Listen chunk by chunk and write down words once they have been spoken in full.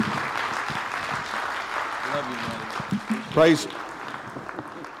Love you, man.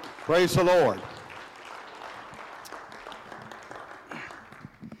 Praise the Lord.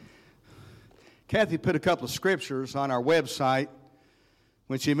 Kathy put a couple of scriptures on our website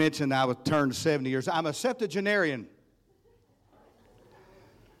when she mentioned I would turn 70 years. I'm a septuagenarian.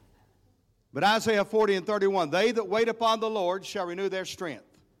 But Isaiah 40 and 31, they that wait upon the Lord shall renew their strength.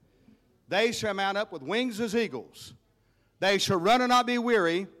 They shall mount up with wings as eagles. They shall run and not be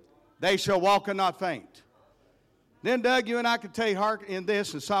weary. They shall walk and not faint. Then, Doug, you and I could take heart in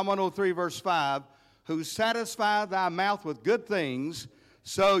this in Psalm 103, verse 5, who satisfy thy mouth with good things,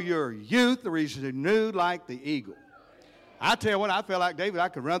 so your youth is renewed like the eagle. I tell you what, I feel like David, I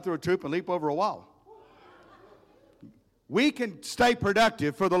could run through a troop and leap over a wall. We can stay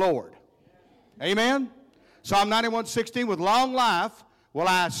productive for the Lord. Amen? Psalm 91:16, with long life will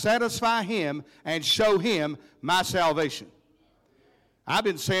I satisfy him and show him my salvation. I've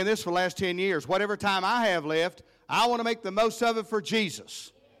been saying this for the last 10 years. Whatever time I have left, I want to make the most of it for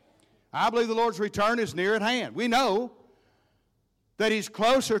Jesus. I believe the Lord's return is near at hand. We know that he's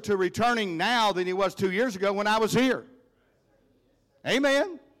closer to returning now than he was 2 years ago when I was here.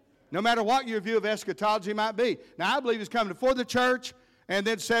 Amen? No matter what your view of eschatology might be. Now, I believe he's coming before the church, and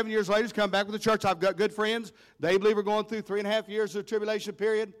then 7 years later he's come back with the church. I've got good friends. They believe we're going through 3.5 years of the tribulation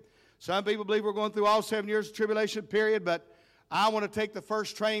period. Some people believe we're going through all 7 years of tribulation period, but I want to take the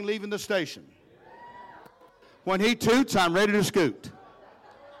first train leaving the station. When he toots, I'm ready to scoot.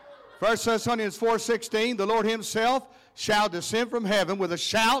 1 Thessalonians 4:16, the Lord himself shall descend from heaven with a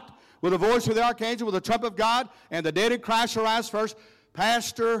shout, with the voice of the archangel, with the trump of God, and the dead in Christ shall rise first.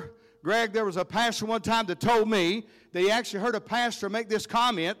 Pastor Greg, there was a pastor one time that told me that he actually heard a pastor make this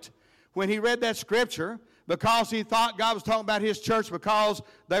comment when he read that scripture because he thought God was talking about his church because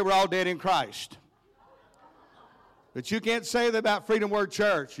they were all dead in Christ. But you can't say that about Freedom Word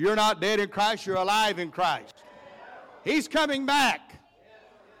Church. You're not dead in Christ, you're alive in Christ. He's coming back.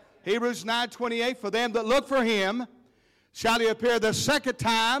 Hebrews 9:28, for them that look for him shall he appear the second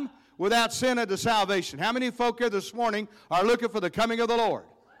time without sin unto salvation. How many folk here this morning are looking for the coming of the Lord?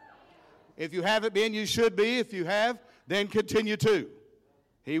 If you haven't been, you should be. If you have, then continue to.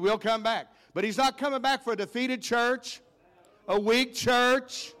 He will come back. But he's not coming back for a defeated church, a weak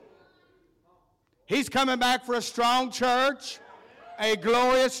church. He's coming back for a strong church, a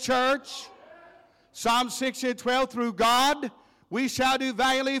glorious church. Psalm 16:12, through God we shall do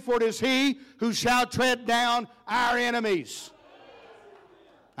valiantly, for it is he who shall tread down our enemies.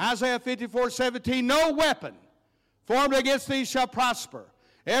 Isaiah 54:17, no weapon formed against thee shall prosper.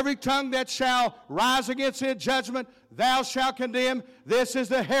 Every tongue that shall rise against thee in judgment, thou shalt condemn. This is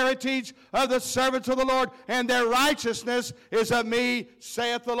the heritage of the servants of the Lord, and their righteousness is of me,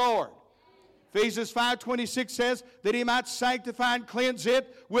 saith the Lord. Ephesians 5:26 says that he might sanctify and cleanse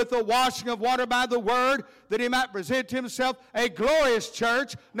it with the washing of water by the word, that he might present to himself a glorious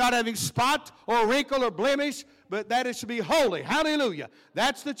church, not having spot or wrinkle or blemish, but that it should be holy. Hallelujah.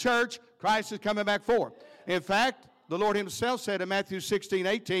 That's the church Christ is coming back for. In fact, the Lord himself said in Matthew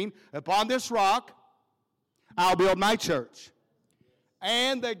 16:18, upon this rock I'll build my church,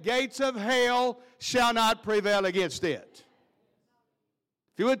 and the gates of hell shall not prevail against it.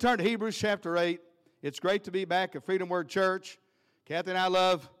 If you would turn to Hebrews chapter 8, it's great to be back at Freedom Word Church. Kathy and I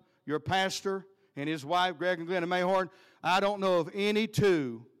love your pastor and his wife, Greg and Glenna Mayhorn. I don't know of any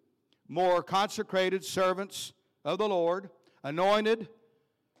two more consecrated servants of the Lord, anointed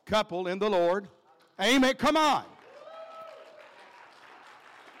couple in the Lord. Amen. Come on.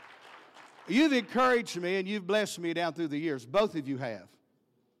 You've encouraged me and you've blessed me down through the years. Both of you have.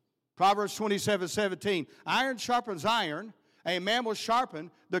 Proverbs 27:17. Iron sharpens iron. A man will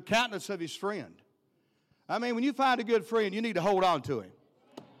sharpen the countenance of his friend. I mean, when you find a good friend, you need to hold on to him.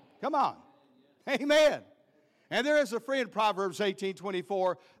 Come on. Amen. And there is a friend, Proverbs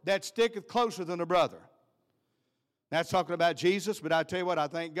 18:24, that sticketh closer than a brother. That's talking about Jesus, but I tell you what, I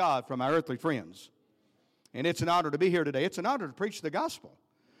thank God for my earthly friends. And it's an honor to be here today. It's an honor to preach the gospel.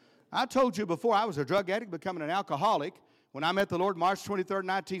 I told you before, I was a drug addict, becoming an alcoholic when I met the Lord March 23rd,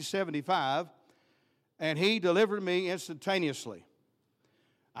 1975, and he delivered me instantaneously.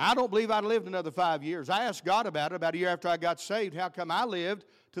 I don't believe I'd lived another 5 years. I asked God about it about a year after I got saved. How come I lived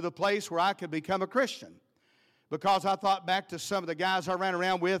to the place where I could become a Christian? Because I thought back to some of the guys I ran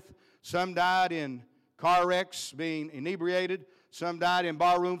around with. Some died in car wrecks, being inebriated. Some died in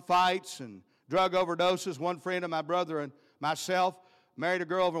barroom fights and drug overdoses. One friend of my brother and myself married a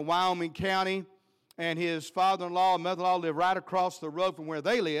girl over in Wyoming County, and his father-in-law and mother-in-law lived right across the road from where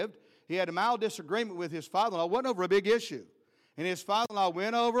they lived. He had a mild disagreement with his father-in-law. It wasn't over a big issue. And his father-in-law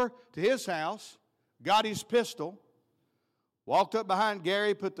went over to his house, got his pistol, walked up behind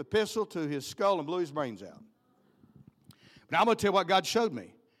Gary, put the pistol to his skull, and blew his brains out. Now, I'm going to tell you what God showed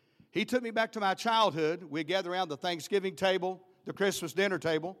me. He took me back to my childhood. We'd gather around the Thanksgiving table, the Christmas dinner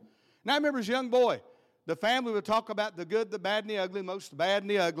table. And I remember as a young boy, the family would talk about the good, the bad, and the ugly, most the bad and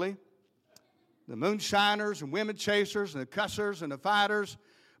the ugly, the moonshiners and women chasers and the cussers and the fighters.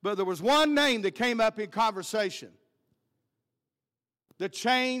 But there was one name that came up in conversation that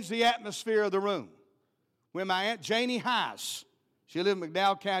changed the atmosphere of the room. When my Aunt Janie Heiss, she lived in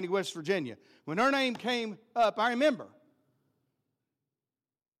McDowell County, West Virginia, when her name came up, I remember,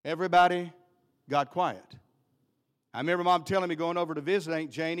 everybody got quiet. I remember Mom telling me going over to visit Aunt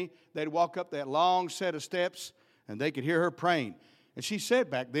Janie, they'd walk up that long set of steps, and they could hear her praying. And she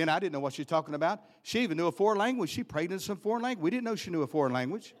said back then, I didn't know what she was talking about. She even knew a foreign language. She prayed in some foreign language. We didn't know she knew a foreign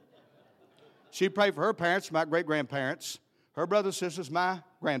language. She prayed for her parents, my great-grandparents, her brothers, sisters, my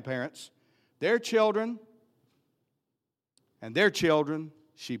grandparents, their children, and their children.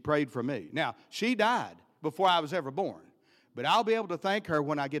 She prayed for me. Now, she died before I was ever born, but I'll be able to thank her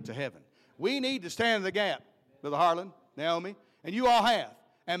when I get to heaven. We need to stand in the gap, Brother Harlan, Naomi, and you all have,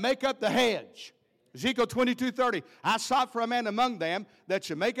 and make up the hedge. Ezekiel 22:30, I sought for a man among them that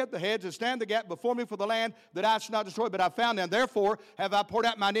should make up the hedge and stand the gap before me for the land that I should not destroy, but I found them. Therefore have I poured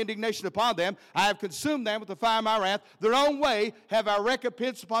out mine indignation upon them. I have consumed them with the fire of my wrath. Their own way have I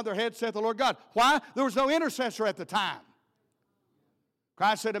recompense upon their heads, saith the Lord God. Why? There was no intercessor at the time.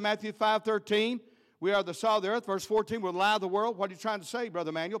 Christ said in Matthew 5:13, we are the salt of the earth. Verse 14, we're the light of the world. What are you trying to say,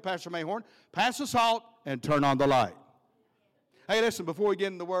 Brother Manuel, Pastor Mayhorn? Pass the salt and turn on the light. Hey, listen, before we get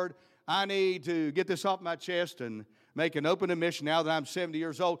in the Word, I need to get this off my chest and make an open admission now that I'm 70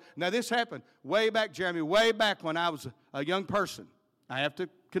 years old. Now, this happened way back, Jeremy, way back when I was a young person. I have to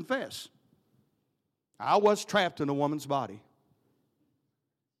confess. I was trapped in a woman's body.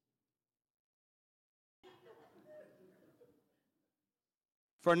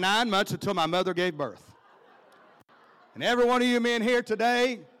 For 9 months until my mother gave birth. And every one of you men here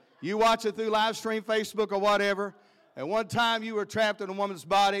today, you watch it through live stream, Facebook, or whatever. At one time, you were trapped in a woman's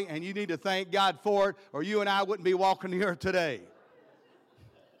body, and you need to thank God for it, or you and I wouldn't be walking here today.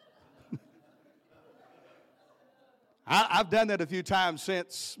 I've done that a few times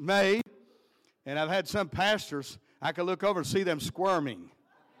since May, and I've had some pastors, I could look over and see them squirming,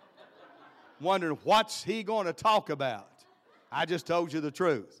 wondering, what's he going to talk about? I just told you the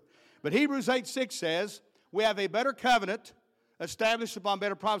truth. But Hebrews 8:6 says, we have a better covenant established upon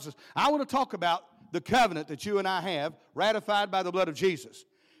better promises. I want to talk about the covenant that you and I have, ratified by the blood of Jesus.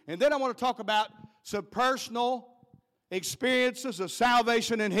 And then I want to talk about some personal experiences of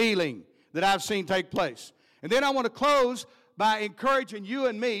salvation and healing that I've seen take place. And then I want to close by encouraging you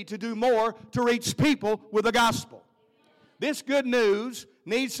and me to do more to reach people with the gospel. This good news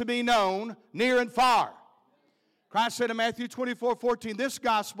needs to be known near and far. Christ said in Matthew 24:14, this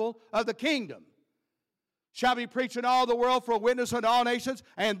gospel of the kingdom shall be preached in all the world for a witness unto all nations,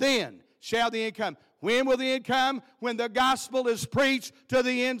 and then shall the end come. When will the end come? When the gospel is preached to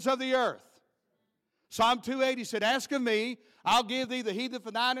the ends of the earth. Psalm 280 said, ask of me, I'll give thee the heathen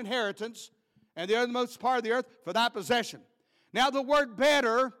for thine inheritance, and the uttermost part of the earth for thy possession. Now the word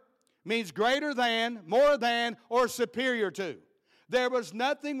better means greater than, more than, or superior to. There was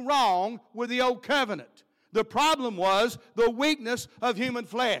nothing wrong with the old covenant. The problem was the weakness of human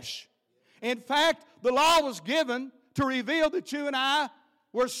flesh. In fact, the law was given to reveal that you and I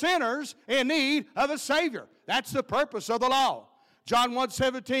were sinners in need of a Savior. That's the purpose of the law. John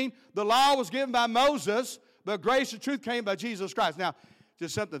 1:17, the law was given by Moses, but grace and truth came by Jesus Christ. Now,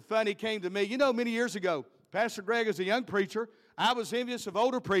 just something funny came to me. You know, many years ago, Pastor Greg, as a young preacher, I was envious of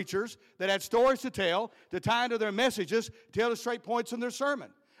older preachers that had stories to tell, to tie into their messages, to illustrate points in their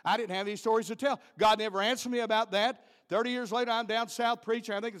sermon. I didn't have any stories to tell. God never answered me about that. 30 years later, I'm down south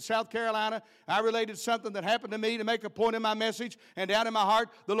preaching, I think in South Carolina. I related something that happened to me to make a point in my message, and down in my heart,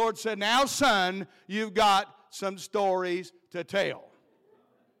 the Lord said, now, son, you've got some stories to tell.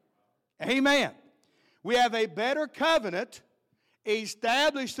 Amen. We have a better covenant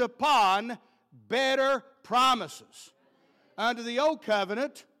established upon better promises. Under the old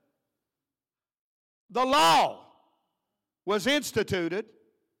covenant, the law was instituted,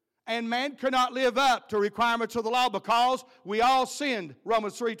 and man could not live up to requirements of the law because we all sinned,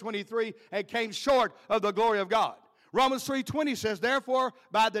 Romans 3:23, and came short of the glory of God. Romans 3:20 says, therefore,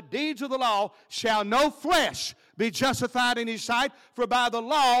 by the deeds of the law shall no flesh be justified in his sight, for by the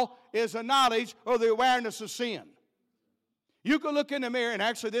law is the knowledge or the awareness of sin. You can look in the mirror, and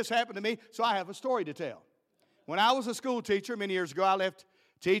actually this happened to me, so I have a story to tell. When I was a school teacher many years ago, I left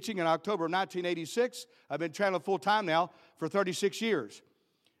teaching in October of 1986. I've been traveling full-time now for 36 years.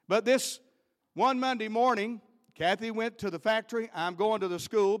 But this one Monday morning, Kathy went to the factory. I'm going to the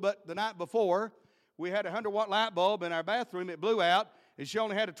school, but the night before, we had a 100-watt light bulb in our bathroom. It blew out, and she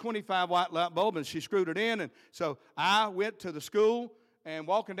only had a 25-watt light bulb, and she screwed it in. And so I went to the school, and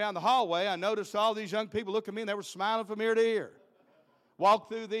walking down the hallway, I noticed all these young people looking at me, and they were smiling from ear to ear.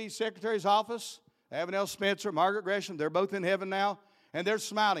 Walked through the secretary's office, Avenel Spencer, Margaret Gresham. They're both in heaven now, and they're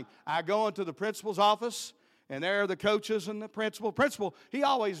smiling. I go into the principal's office, and there are the coaches and the principal. Principal, he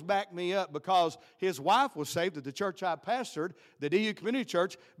always backed me up because his wife was saved at the church I pastored, the DU Community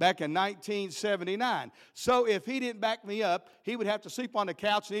Church, back in 1979. So if he didn't back me up, he would have to sleep on the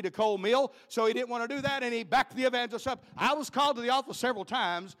couch and eat a cold meal. So he didn't want to do that, and he backed the evangelist up. I was called to the office several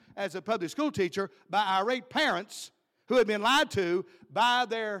times as a public school teacher by irate parents who had been lied to by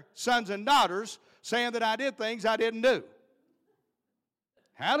their sons and daughters, saying that I did things I didn't do.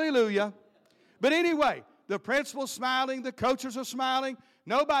 Hallelujah. But anyway, the principal's smiling, the coaches are smiling.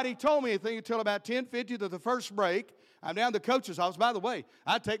 Nobody told me anything until about 10:50 to the first break. I'm down to the coach's office. By the way,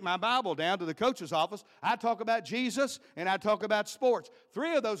 I take my Bible down to the coach's office. I talk about Jesus, and I talk about sports.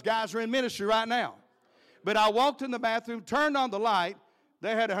 3 of those guys are in ministry right now. But I walked in the bathroom, turned on the light.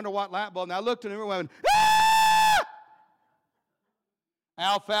 They had a 100-watt light bulb, and I looked at them and went, ah!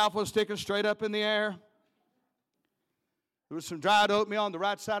 Alfalfa was sticking straight up in the air. There was some dried oatmeal on the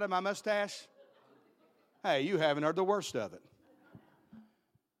right side of my mustache. Hey, you haven't heard the worst of it.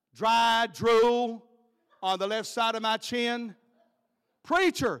 Dry drool on the left side of my chin.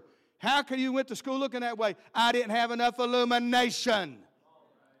 Preacher, how can you went to school looking that way? I didn't have enough illumination.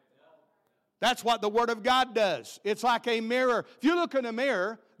 That's what the Word of God does. It's like a mirror. If you look in the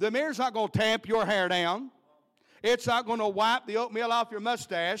mirror's not going to tamp your hair down. It's not going to wipe the oatmeal off your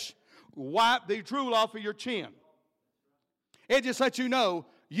mustache, wipe the drool off of your chin. It just lets you know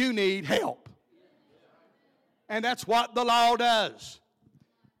you need help. And that's what the law does.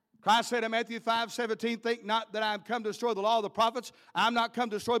 Christ said in Matthew 5:17, think not that I am come to destroy the law of the prophets. I am not come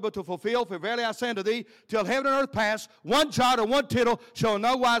to destroy, but to fulfill. For verily I say unto thee, till heaven and earth pass, one jot or one tittle shall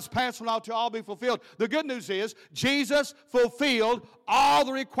no wise pass from law till all be fulfilled. The good news is, Jesus fulfilled all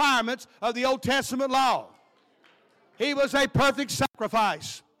the requirements of the Old Testament law. He was a perfect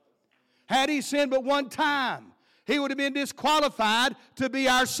sacrifice. Had he sinned but one time, he would have been disqualified to be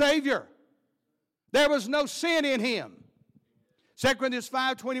our Savior. There was no sin in him. 2 Corinthians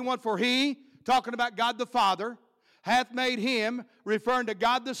 5:21, for he, talking about God the Father, hath made him, referring to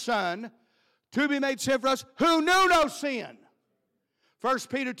God the Son, to be made sin for us, who knew no sin. 1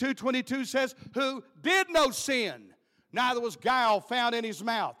 Peter 2:22 says, who did no sin, neither was guile found in his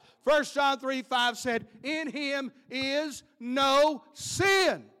mouth. 1 John 3:5 said, in him is no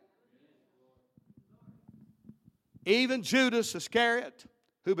sin. Even Judas Iscariot,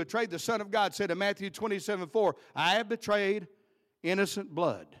 who betrayed the Son of God, said in Matthew 27:4, I have betrayed innocent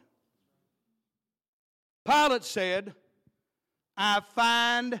blood. Pilate said, I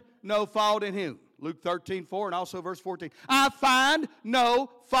find no fault in him. Luke 13:4 and also verse 14. I find no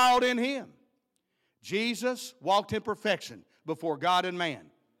fault in him. Jesus walked in perfection before God and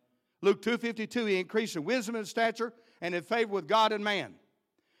man. Luke 2:52, he increased in wisdom and stature and in favor with God and man.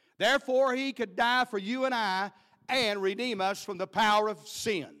 Therefore, he could die for you and I and redeem us from the power of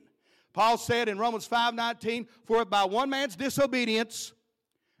sin. Paul said in Romans 5:19, for by one man's disobedience,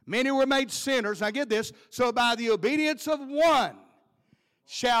 many were made sinners. Now get this, so by the obedience of one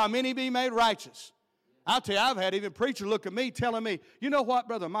shall many be made righteous. I'll tell you, I've had even preachers look at me telling me, you know what,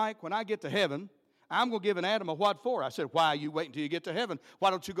 Brother Mike, when I get to heaven, I'm going to give an Adam a what for? I said, why are you waiting until you get to heaven? Why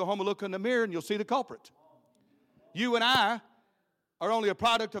don't you go home and look in the mirror and you'll see the culprit? You and I are only a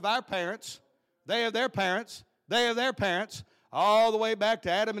product of our parents. They are their parents. They are their parents, all the way back to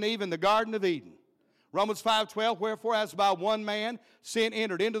Adam and Eve in the Garden of Eden. Romans 5:12, wherefore as by one man sin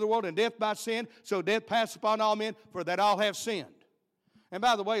entered into the world, and death by sin, so death passed upon all men, for that all have sinned. And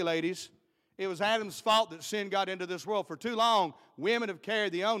by the way, ladies, it was Adam's fault that sin got into this world. For too long, women have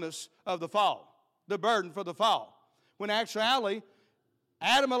carried the onus of the fall, the burden for the fall. When in actuality,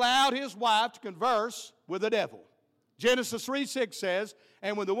 Adam allowed his wife to converse with the devil. Genesis 3:6 says,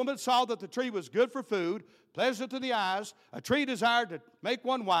 and when the woman saw that the tree was good for food, pleasant to the eyes, a tree desired to make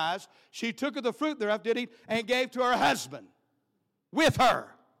one wise, she took of the fruit thereof, did eat, and gave to her husband with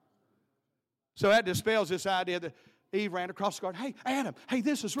her. So that dispels this idea that Eve ran across the garden. Hey, Adam, hey,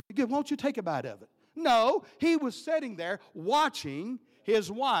 this is really good. Won't you take a bite of it? No, he was sitting there watching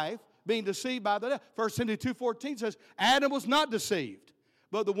his wife being deceived by the devil. 1 Timothy 2:14 says, Adam was not deceived,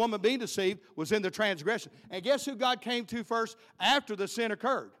 but the woman being deceived was in the transgression. And guess who God came to first after the sin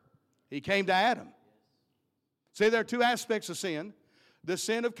occurred? He came to Adam. See, there are two aspects of sin. The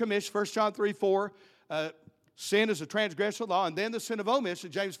sin of commission, 1 John 3:4, Sin is a transgression of the law, and then the sin of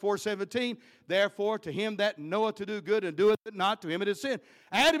omission, James 4:17. Therefore, to him that knoweth to do good and doeth it not, to him it is sin.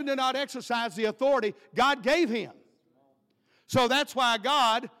 Adam did not exercise the authority God gave him. So that's why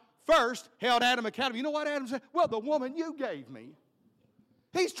God first held Adam accountable. You know what Adam said? Well, the woman you gave me.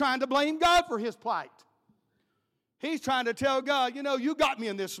 He's trying to blame God for his plight. He's trying to tell God, you know, you got me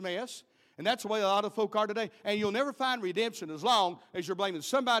in this mess. And that's the way a lot of folk are today. And you'll never find redemption as long as you're blaming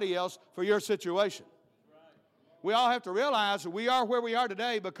somebody else for your situation. We all have to realize that we are where we are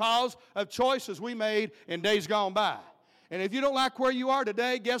today because of choices we made in days gone by. And if you don't like where you are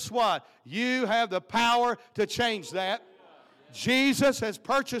today, guess what? You have the power to change that. Jesus has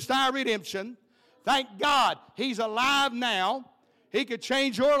purchased our redemption. Thank God He's alive now. He could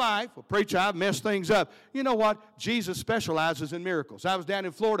change your life. Well, preacher, I've messed things up. You know what? Jesus specializes in miracles. I was down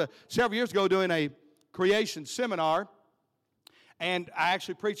in Florida several years ago doing a creation seminar, and I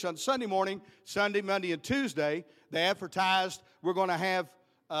actually preached on Sunday morning, Sunday, Monday, and Tuesday. They advertised we're going to have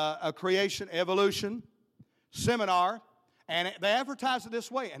a creation evolution seminar, and they advertised it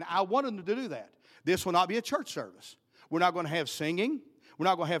this way, and I wanted them to do that. This will not be a church service. We're not going to have singing. We're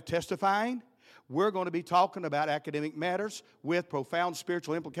not going to have testifying. We're going to be talking about academic matters with profound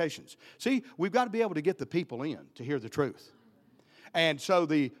spiritual implications. See, we've got to be able to get the people in to hear the truth. And so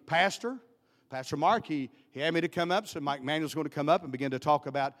the Pastor Mark, he had me to come up, said Mike Manuel's going to come up and begin to talk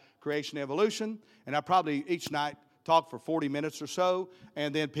about creation evolution. And I probably each night talk for 40 minutes or so,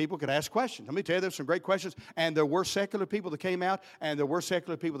 and then people could ask questions. Let me tell you, there's some great questions. And there were secular people that came out, and there were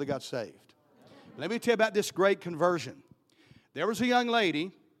secular people that got saved. Let me tell you about this great conversion. There was a young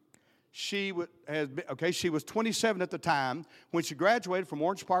lady. She was 27 at the time. When she graduated from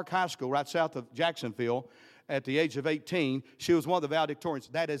Orange Park High School, right south of Jacksonville, at the age of 18, she was one of the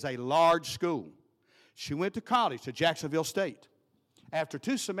valedictorians. That is a large school. She went to college, to Jacksonville State. After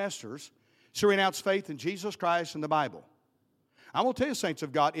 2 semesters, she renounced faith in Jesus Christ and the Bible. I'm going to tell you, saints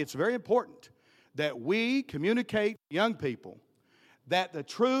of God, it's very important that we communicate to young people that the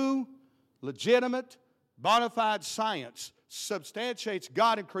true, legitimate, bona fide science substantiates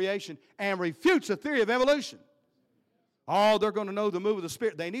God in creation and refutes the theory of evolution. Oh, they're going to know the move of the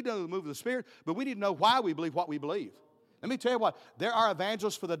Spirit. They need to know the move of the Spirit, but we need to know why we believe what we believe. Let me tell you what, there are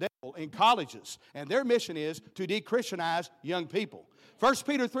evangelists for the devil in colleges, and their mission is to de-Christianize young people. 1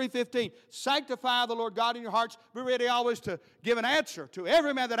 Peter 3:15, sanctify the Lord God in your hearts, be ready always to give an answer to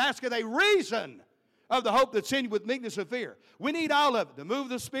every man that asketh a reason of the hope that's in you with meekness and fear. We need all of it, the move of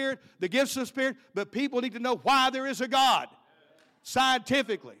the Spirit, the gifts of the Spirit, but people need to know why there is a God.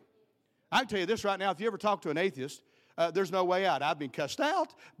 Scientifically. I can tell you this right now, if you ever talk to an atheist, there's no way out. I've been cussed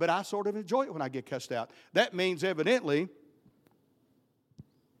out, but I sort of enjoy it when I get cussed out. That means evidently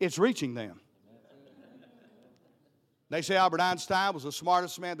it's reaching them. They say Albert Einstein was the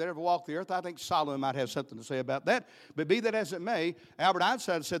smartest man that ever walked the earth. I think Solomon might have something to say about that. But be that as it may, Albert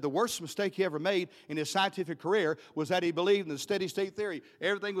Einstein said the worst mistake he ever made in his scientific career was that he believed in the steady state theory.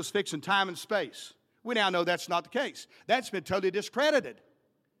 Everything was fixed in time and space. We now know that's not the case. That's been totally discredited.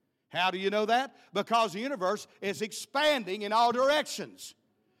 How do you know that? Because the universe is expanding in all directions.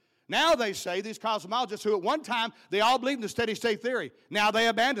 Now they say, these cosmologists who at one time, they all believed in the steady state theory. Now they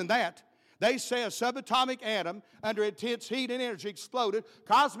abandoned that. They say a subatomic atom under intense heat and energy exploded,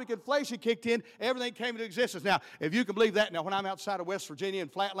 cosmic inflation kicked in, everything came into existence. Now, if you can believe that, now when I'm outside of West Virginia in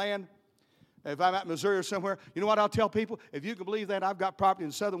Flatland, if I'm out in Missouri or somewhere, you know what I'll tell people? If you can believe that, I've got property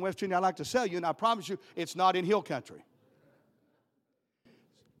in southern West Virginia I'd like to sell you, and I promise you it's not in hill country.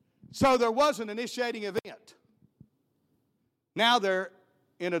 So there was an initiating event. Now they're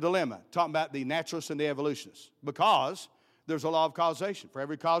in a dilemma, talking about the naturalists and the evolutionists, because there's a law of causation. For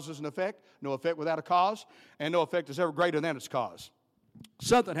every cause is an effect, no effect without a cause, and no effect is ever greater than its cause.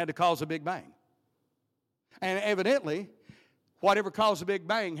 Something had to cause a Big Bang. And evidently, whatever caused the Big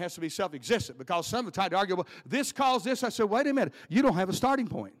Bang has to be self-existent, because some have tried to argue, well, this caused this. I said, wait a minute. You don't have a starting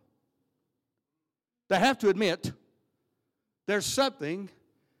point. They have to admit there's something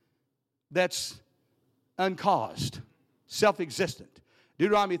that's uncaused, self-existent.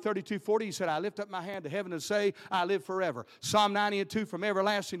 Deuteronomy 32:40, he said, I lift up my hand to heaven and say, I live forever. Psalm 90:2, from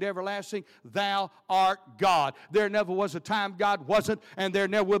everlasting to everlasting, thou art God. There never was a time God wasn't, and there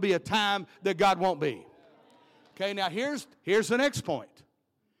never will be a time that God won't be. Okay, now here's the next point.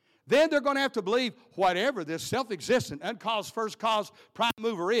 Then they're going to have to believe whatever this self-existent, uncaused, first cause, prime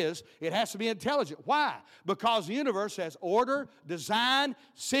mover is, it has to be intelligent. Why? Because the universe has order, design,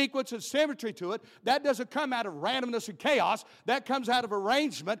 sequence, and symmetry to it. That doesn't come out of randomness and chaos. That comes out of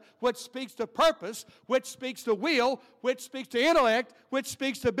arrangement, which speaks to purpose, which speaks to will, which speaks to intellect, which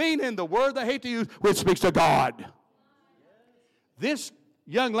speaks to being in the word they hate to use, which speaks to God. This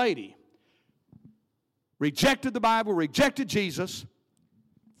young lady rejected the Bible, rejected Jesus,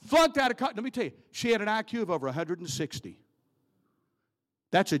 flunked out of college. Let me tell you, she had an IQ of over 160.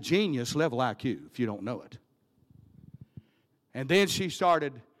 That's a genius level IQ if you don't know it. And then she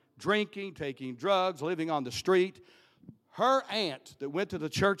started drinking, taking drugs, living on the street. Her aunt that went to the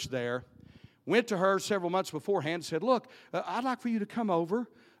church there went to her several months beforehand and said, look, I'd like for you to come over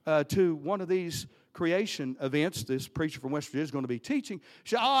to one of these creation events. This preacher from West Virginia is going to be teaching.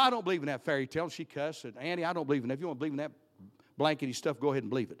 She said, oh, I don't believe in that fairy tale. She cussed. Said, Annie, I don't believe in that. If you want to believe in that blankety stuff, go ahead and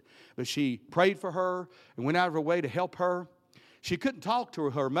believe it. But she prayed for her and went out of her way to help her. She couldn't talk to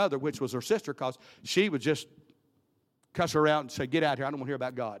her mother, which was her sister, because she would just cuss her out and say, get out here. I don't want to hear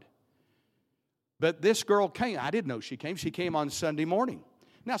about God. But this girl came. I didn't know she came. She came on Sunday morning.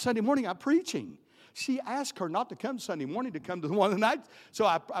 Now, Sunday morning, I'm preaching. She asked her not to come Sunday morning, to come to the one of the night. So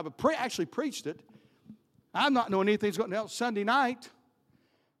I actually preached it. I'm not knowing anything's going on. Sunday night,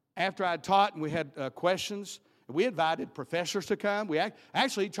 after I taught and we had questions, we invited professors to come. We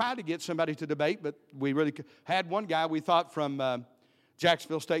actually tried to get somebody to debate, but we really had one guy we thought from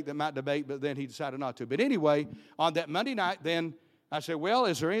Jacksonville State that might debate, but then he decided not to. But anyway, on that Monday night, then I said, well,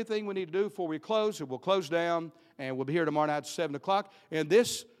 is there anything we need to do before we close? And we'll close down, and we'll be here tomorrow night at 7 o'clock. And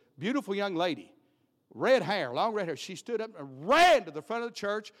this beautiful young lady, red hair, long red hair, she stood up and ran to the front of the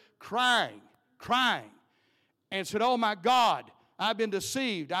church crying, and said, oh, my God, I've been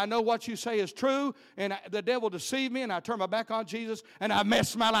deceived. I know what you say is true, and the devil deceived me, and I turned my back on Jesus, and I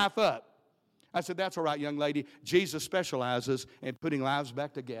messed my life up. I said, that's all right, young lady. Jesus specializes in putting lives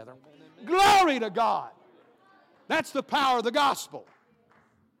back together. Glory to God. That's the power of the gospel.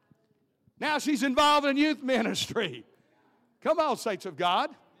 Now she's involved in youth ministry. Come on, saints of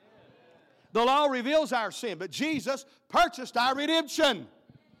God. The law reveals our sin, but Jesus purchased our redemption.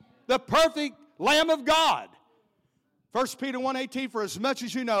 The perfect Lamb of God. 1 Peter 1:18, for as much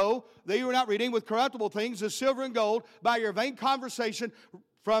as you know that you were not redeemed with corruptible things as silver and gold by your vain conversation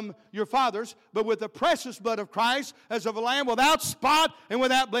from your fathers, but with the precious blood of Christ as of a lamb without spot and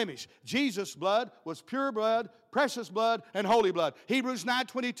without blemish. Jesus' blood was pure blood, precious blood, and holy blood. Hebrews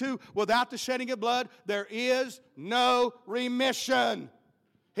 9:22, without the shedding of blood, there is no remission.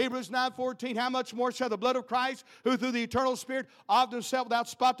 Hebrews 9:14, how much more shall the blood of Christ, who through the eternal Spirit offered himself without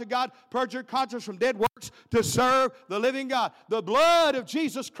spot to God, purge your conscience from dead works to serve the living God. The blood of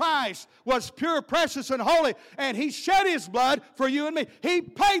Jesus Christ was pure, precious, and holy, and he shed his blood for you and me. He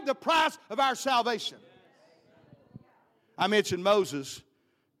paid the price of our salvation. I mentioned Moses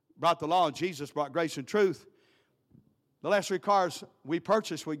brought the law, and Jesus brought grace and truth. The last 3 cars we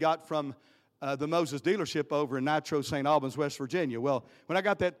purchased, we got from the Moses dealership over in Nitro, St. Albans, West Virginia. Well, when I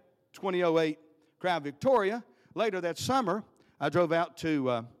got that 2008 Crown Victoria, later that summer, I drove out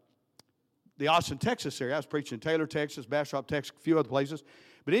to the Austin, Texas area. I was preaching in Taylor, Texas, Bastrop, Texas, a few other places.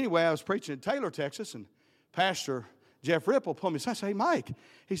 But anyway, I was preaching in Taylor, Texas, and Pastor Jeff Ripple pulled me aside and said, hey, Mike,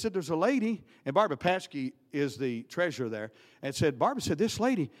 he said, there's a lady, and Barbara Paskey is the treasurer there, and said, Barbara said, this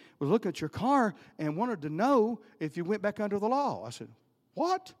lady was looking at your car and wanted to know if you went back under the law. I said,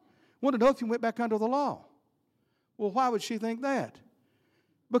 what? Wanted to know if you went back under the law. Well, why would she think that?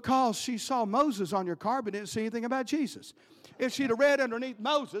 Because she saw Moses on your car but didn't see anything about Jesus. If she'd have read underneath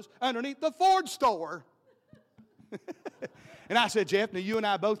Moses, underneath the Ford store. And I said, Jeff, now you and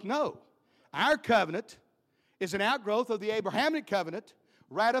I both know our covenant is an outgrowth of the Abrahamic covenant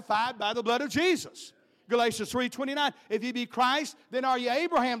ratified by the blood of Jesus. Galatians 3:29, if ye be Christ, then are ye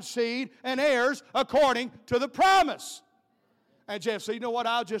Abraham's seed and heirs according to the promise. And Jeff said, you know what,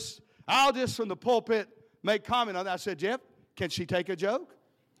 I'll just from the pulpit make comment on that. I said, Jeff, can she take a joke?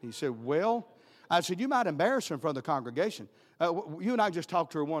 He said, well, I said, you might embarrass her in front of the congregation. You and I just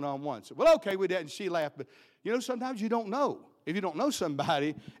talked to her one-on-one. I said, well, okay, we did, and she laughed. But, you know, sometimes you don't know. If you don't know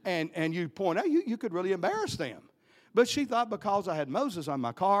somebody and you point out, you could really embarrass them. But she thought because I had Moses on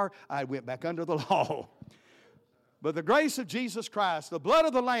my car, I went back under the law. But the grace of Jesus Christ, the blood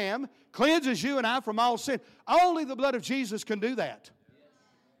of the Lamb, cleanses you and I from all sin. Only the blood of Jesus can do that.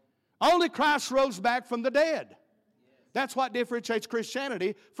 Only Christ rose back from the dead. That's what differentiates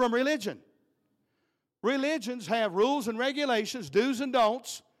Christianity from religion. Religions have rules and regulations, do's and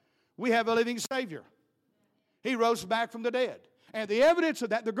don'ts. We have a living Savior. He rose back from the dead. And the evidence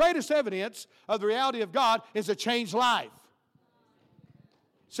of that, the greatest evidence of the reality of God is a changed life.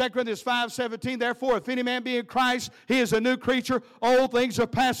 2 Corinthians 5:17, therefore, if any man be in Christ, he is a new creature. Old things are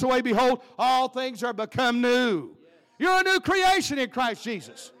passed away. Behold, all things are become new. You're a new creation in Christ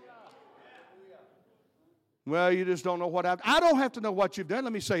Jesus. Well, you just don't know what I don't have to know what you've done.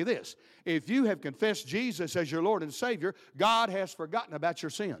 Let me say this. If you have confessed Jesus as your Lord and Savior, God has forgotten about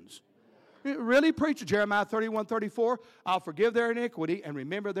your sins. Really, preacher? Jeremiah 31:34. I'll forgive their iniquity and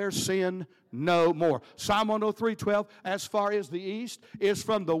remember their sin no more. Psalm 103:12. As far as the east is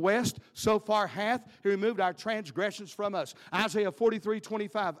from the west, so far hath He removed our transgressions from us. Isaiah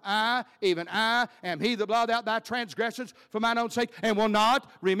 43:25. I, even I, am He that blotted out thy transgressions for mine own sake, and will not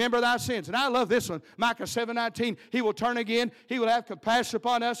remember thy sins. And I love this one. Micah 7:19. He will turn again. He will have compassion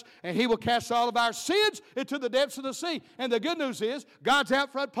upon us, and He will cast all of our sins into the depths of the sea. And the good news is, God's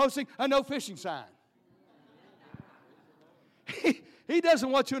out front posting a no fishing sign. He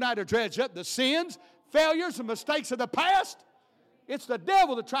doesn't want you and I to dredge up the sins, failures, and mistakes of the past. It's the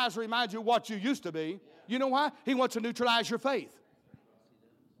devil that tries to remind you of what you used to be. You know why? He wants to neutralize your faith.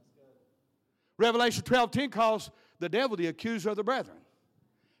 Revelation 12:10 calls the devil the accuser of the brethren.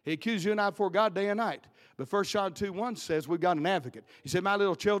 He accuses you and I before God day and night. But 1 John 2:1 says we've got an advocate. He said, my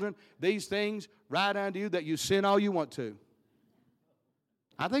little children, these things write unto you that you sin all you want to.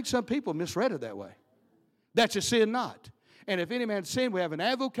 I think some people misread it that way. That you sin not. And if any man sin, we have an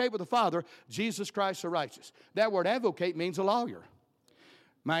advocate with the Father, Jesus Christ the righteous. That word advocate means a lawyer.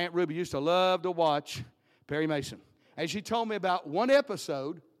 My Aunt Ruby used to love to watch Perry Mason. And she told me about one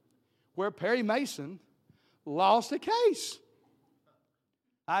episode where Perry Mason lost a case.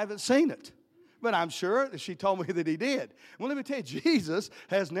 I haven't seen it, but I'm sure that she told me that he did. Well, let me tell you, Jesus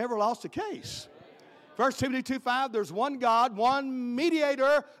has never lost a case. 1 Timothy 2:5, there's one God, one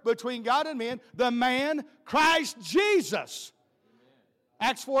mediator between God and men, the man Christ Jesus.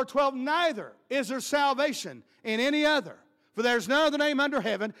 Amen. Acts 4:12, neither is there salvation in any other, for there's no other name under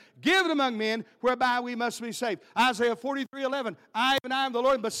heaven given among men whereby we must be saved. Isaiah 43:11, I am the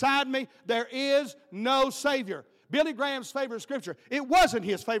Lord, and beside me there is no Savior. Billy Graham's favorite scripture. It wasn't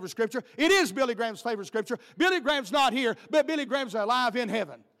his favorite scripture. It is Billy Graham's favorite scripture. Billy Graham's not here, but Billy Graham's alive in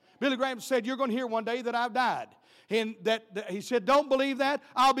heaven. Billy Graham said, you're going to hear one day that I've died. And he said, don't believe that.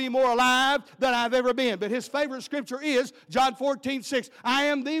 I'll be more alive than I've ever been. But his favorite scripture is John 14:6. I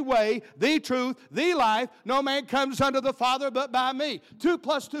am the way, the truth, the life. No man comes unto the Father but by me. 2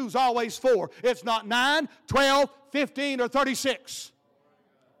 plus 2 is always 4. It's not 9, 12, 15, or 36.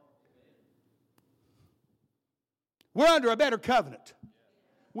 We're under a better covenant.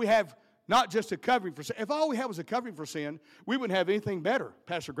 We have not just a covering for sin. If all we had was a covering for sin, we wouldn't have anything better,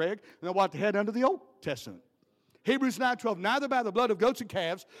 Pastor Greg, than what they had under the Old Testament. Hebrews 9:12, neither by the blood of goats and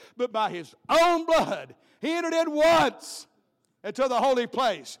calves, but by His own blood. He entered in once into the holy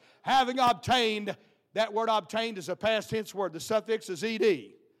place, having obtained, that word obtained is a past tense word. The suffix is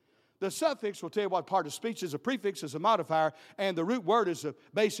ed. The suffix will tell you what part of speech is. A prefix is a modifier, and the root word is the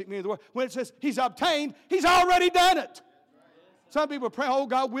basic meaning of the word. When it says He's obtained, He's already done it. Some people pray, oh,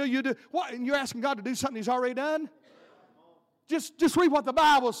 God, will you do? What? And you're asking God to do something He's already done? Just read what the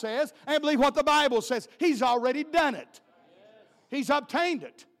Bible says and believe what the Bible says. He's already done it. He's obtained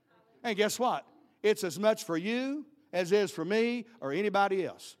it. And guess what? It's as much for you as it is for me or anybody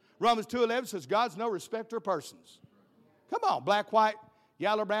else. Romans 2:11 says God's no respecter of persons. Come on, black, white,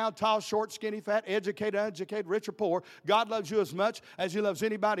 yellow, brown, tall, short, skinny, fat, educated, uneducated, rich, or poor. God loves you as much as He loves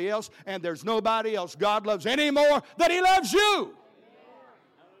anybody else, and there's nobody else God loves any more than He loves you.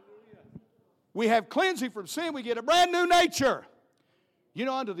 We have cleansing from sin. We get a brand new nature. You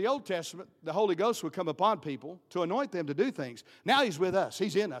know, under the Old Testament, the Holy Ghost would come upon people to anoint them to do things. Now He's with us.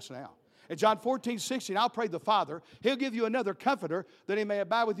 He's in us now. In John 14:16, I'll pray the Father. He'll give you another comforter that He may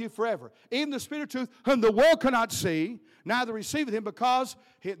abide with you forever. Even the Spirit of truth, whom the world cannot see, neither receiveth Him, because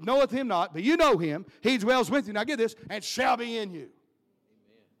it knoweth Him not. But you know Him. He dwells with you. Now get this, and shall be in you.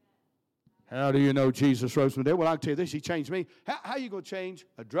 Amen. How do you know Jesus rose from the dead? Well, I'll tell you this. He changed me. How are you going to change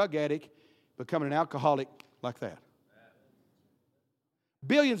a drug addict becoming an alcoholic like that?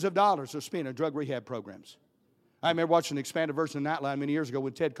 Billions of dollars are spent in drug rehab programs. I remember watching an expanded version of Nightline many years ago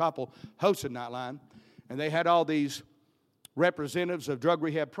when Ted Koppel hosted Nightline, and they had all these representatives of drug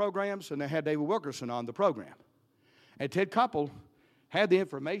rehab programs, and they had David Wilkerson on the program. And Ted Koppel had the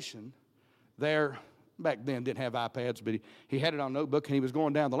information there. Back then, didn't have iPads, but he had it on a notebook, and he was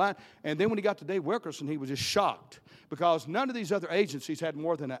going down the line. And then when he got to Dave Wilkerson, he was just shocked because none of these other agencies had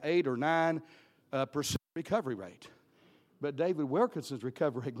more than an 8 or 9% recovery rate. But David Wilkerson's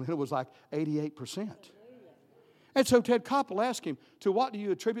recovery rate was like 88%. And so Ted Koppel asked him, to what do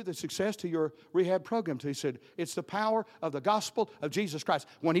you attribute the success to your rehab program? He said, it's the power of the gospel of Jesus Christ.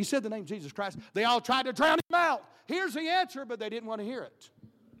 When he said the name Jesus Christ, they all tried to drown him out. Here's the answer, but they didn't want to hear it.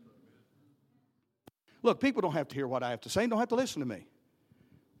 Look, people don't have to hear what I have to say and don't have to listen to me.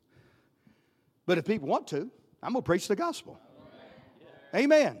 But if people want to, I'm going to preach the gospel.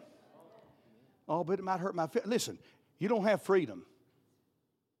 Amen. Oh, but it might hurt my feelings. Listen, you don't have freedom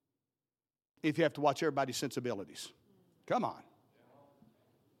if you have to watch everybody's sensibilities. Come on.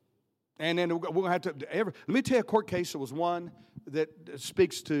 And then we're going to have to, let me tell you a court case that was one that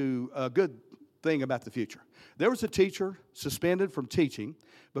speaks to a good thing about the future. There was a teacher suspended from teaching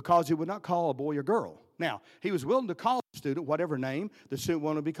because he would not call a boy or girl. Now, he was willing to call the student whatever name the student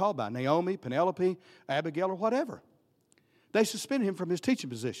wanted to be called by, Naomi, Penelope, Abigail, or whatever. They suspended him from his teaching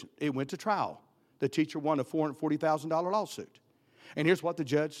position. It went to trial. The teacher won a $440,000 lawsuit. And here's what the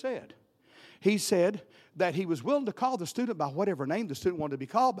judge said. He said that he was willing to call the student by whatever name the student wanted to be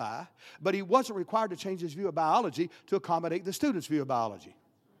called by, but he wasn't required to change his view of biology to accommodate the student's view of biology.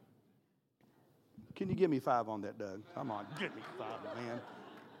 Can you give me 5 on that, Doug? Come on, give me 5, man.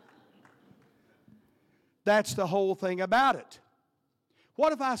 That's the whole thing about it.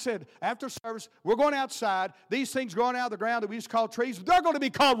 What if I said, after service, we're going outside, these things growing out of the ground that we used to call trees, they're going to be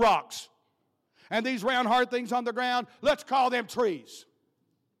called rocks. And these round, hard things on the ground, let's call them trees.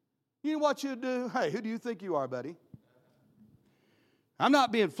 You know what you do? Hey, who do you think you are, buddy? I'm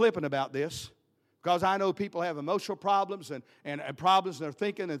not being flippant about this because I know people have emotional problems and problems in their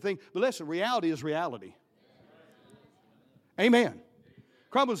thinking and things. But listen, reality is reality. Amen.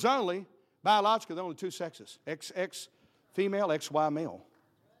 Chromosomally, biologically, there are only 2 sexes. XX female, XY male.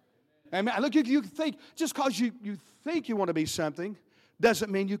 And look, you think, just because you think you want to be something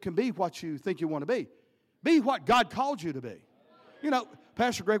doesn't mean you can be what you think you want to be. Be what God called you to be. You know,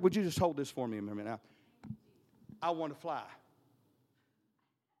 Pastor Greg, would you just hold this for me a minute now? I want to fly.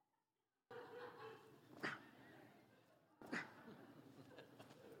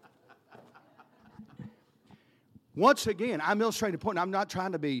 Once again, I'm illustrating the point. I'm not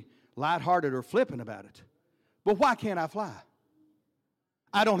trying to be lighthearted or flippant about it. But why can't I fly?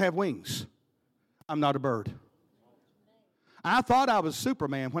 I don't have wings. I'm not a bird. I thought I was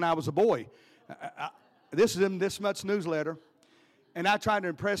Superman when I was a boy. This is in this month's newsletter. And I tried to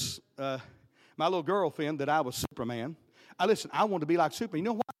impress my little girlfriend that I was Superman. I wanted to be like Superman. You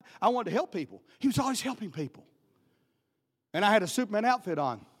know what? I wanted to help people. He was always helping people. And I had a Superman outfit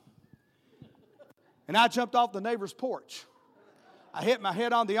on. And I jumped off the neighbor's porch. I hit my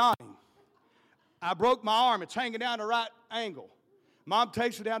head on the awning. I broke my arm. It's hanging down the right angle. Mom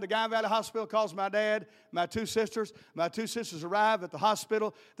takes me down to Guy Valley Hospital, calls my dad, my 2 sisters. My 2 sisters arrive at the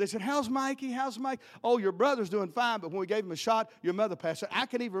hospital. They said, how's Mikey? How's Mike? Oh, your brother's doing fine, but when we gave him a shot, your mother passed. I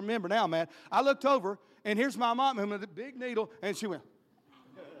can even remember now, man. I looked over, and here's my mom with a big needle, and she went.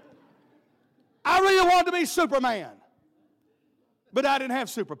 I really wanted to be Superman, but I didn't have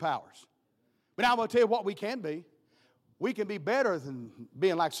superpowers. But now I'm going to tell you what we can be. We can be better than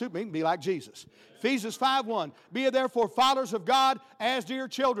being like Superman. We can be like Jesus. Ephesians 5:1. Be ye therefore followers of God as dear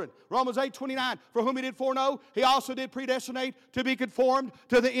children. Romans 8:29. For whom he did foreknow, he also did predestinate to be conformed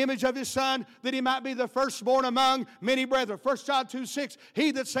to the image of his Son, that he might be the firstborn among many brethren. 1 John 2:6. He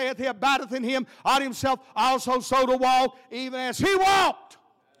that saith he abideth in him ought himself also so to walk, even as he walked.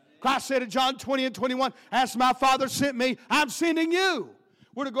 Christ said in John 20:21, as my Father sent me, I'm sending you.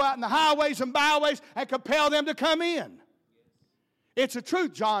 We're to go out in the highways and byways and compel them to come in. It's a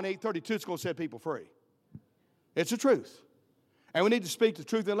truth, John 8:32, it's going to set people free. It's a truth. And we need to speak the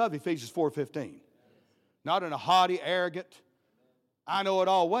truth in love, Ephesians 4:15. Not in a haughty, arrogant, I know it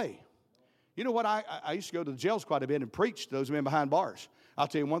all way. You know what, I used to go to the jails quite a bit and preach to those men behind bars. I'll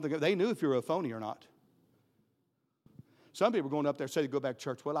tell you one thing, they knew if you were a phony or not. Some people were going up there and said they'd go back to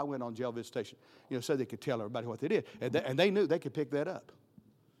church. Well, I went on jail visitation, so they could tell everybody what they did. And they knew they could pick that up.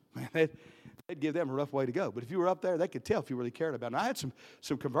 Man, they'd give them a rough way to go. But if you were up there, they could tell if you really cared about it. And I had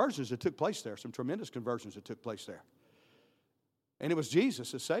some conversions that took place there, some tremendous conversions that took place there. And it was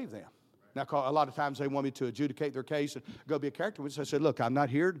Jesus that saved them. Now, a lot of times they want me to adjudicate their case and go be a character witness. I said, look, I'm not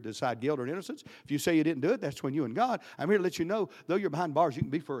here to decide guilt or innocence. If you say you didn't do it, that's between you and God. I'm here to let you know, though you're behind bars, you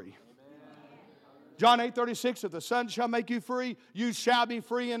can be free. John 8:36, if the Son shall make you free, you shall be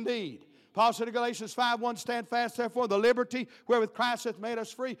free indeed. Paul said in Galatians 5:1, stand fast, therefore, the liberty wherewith Christ hath made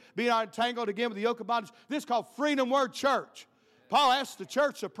us free. Be not entangled again with the yoke of bondage. This is called Freedom Word Church. Paul asked the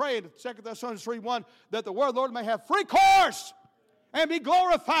church to pray in 2 Thessalonians 3:1 that the word of the Lord may have free course and be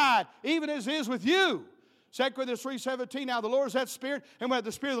glorified, even as it is with you. 2 Corinthians 3:17, now the Lord is that Spirit, and where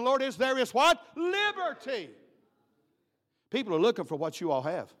the Spirit of the Lord is, there is what? Liberty. People are looking for what you all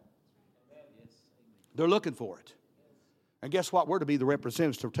have. They're looking for it. And guess what? We're to be the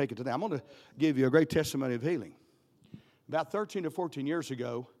representatives to take it to them. I'm going to give you a great testimony of healing. About 13 or 14 years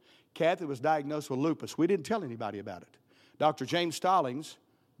ago, Kathy was diagnosed with lupus. We didn't tell anybody about it. Dr. James Stallings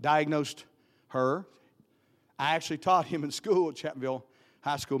diagnosed her. I actually taught him in school at Chapmanville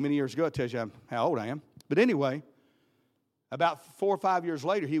High School many years ago. It tells you how old I am. But anyway, about 4 or 5 years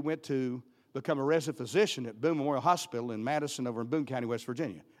later, he went to become a resident physician at Boone Memorial Hospital in Madison over in Boone County, West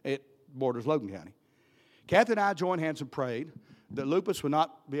Virginia. It borders Logan County. Kathy and I joined hands and prayed. that lupus would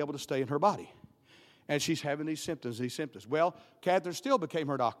not be able to stay in her body. And she's having these symptoms. Well, Catherine still became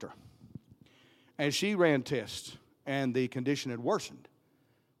her doctor. And she ran tests, and the condition had worsened.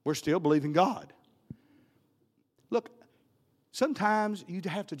 We're still believing God. Look, sometimes you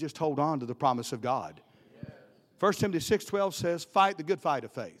have to just hold on to the promise of God. 1 Timothy 6:12 says, fight the good fight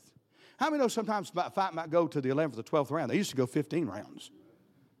of faith. How many know sometimes a fight might go to the 11th or 12th round? They used to go 15 rounds.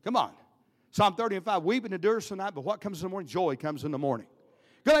 Come on. Psalm 30:5, weeping endures the night, but what comes in the morning? Joy comes in the morning.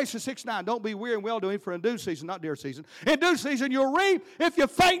 Galatians 6:9, don't be weary in well-doing, for in due season, not dear season, in due season you'll reap if you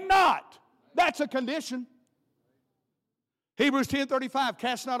faint not. That's a condition. Hebrews 10:35,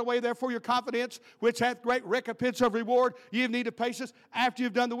 cast not away therefore your confidence, which hath great recompense of reward. Ye have need of patience. After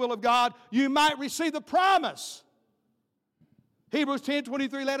you've done the will of God, you might receive the promise. Hebrews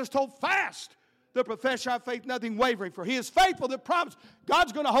 10:23, let us hold fast the profession of faith, nothing wavering, for he is faithful that promised.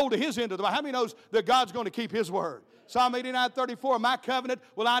 God's going to hold to his end of the Bible. How many knows that God's going to keep his word? Psalm 89:34, my covenant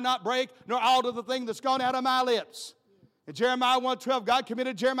will I not break, nor alter the thing that's gone out of my lips. In Jeremiah 1:12, God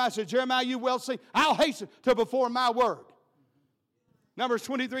committed Jeremiah, said, Jeremiah, you well see, I'll hasten to perform my word. Numbers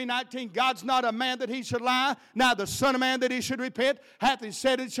 23:19, God's not a man that he should lie, neither the son of man that he should repent. Hath he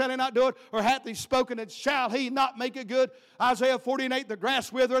said it, shall he not do it? Or hath he spoken it, shall he not make it good? Isaiah 40:8, the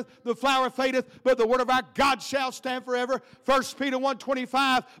grass withereth, the flower fadeth, but the word of our God shall stand forever. 1 Peter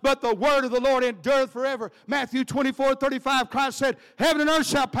 1:25, but the word of the Lord endureth forever. Matthew 24:35, Christ said, heaven and earth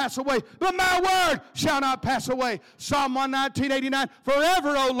shall pass away, but my word shall not pass away. Psalm 119:89,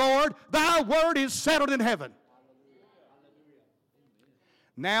 forever, O Lord, thy word is settled in heaven.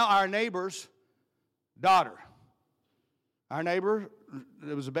 Now our neighbor's daughter. Our neighbor,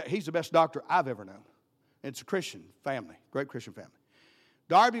 he's the best doctor I've ever known. It's a Christian family, great Christian family.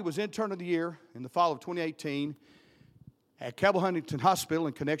 Darby was intern of the year in the fall of 2018 at Cabell Huntington Hospital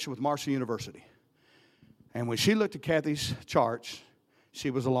in connection with Marshall University. And when she looked at Kathy's charts,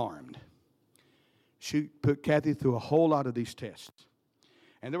 she was alarmed. She put Kathy through a whole lot of these tests.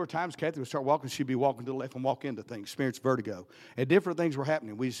 And there were times Kathy would start walking, she'd be walking to the left and walk into things, experience vertigo. And different things were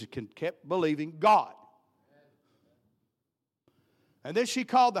happening. We just kept believing God. And then she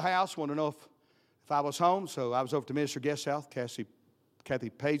called the house, wanted to know if I was home. So I was over to Minister Guest House. Kathy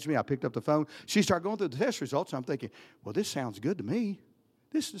paged me. I picked up the phone. She started going through the test results. And I'm thinking, well, this sounds good to me.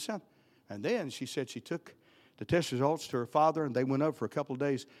 And then she said she took the test results to her father, and they went up for a couple of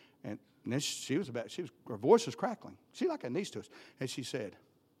days. And then her voice was crackling. She's like a niece to us. And she said,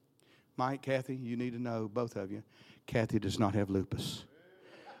 Mike, Kathy, you need to know, both of you, Kathy does not have lupus.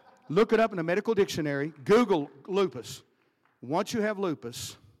 Look it up in a medical dictionary. Google lupus. Once you have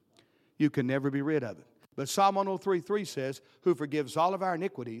lupus, you can never be rid of it. But Psalm 103:3 says, who forgives all of our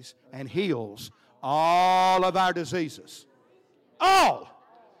iniquities and heals all of our diseases. All.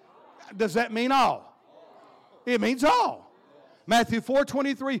 Does that mean all? It means all. Matthew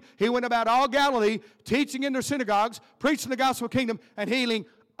 4:23, he went about all Galilee, teaching in their synagogues, preaching the gospel of the kingdom, and healing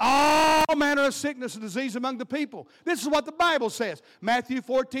all manner of sickness and disease among the people. This is what the Bible says. Matthew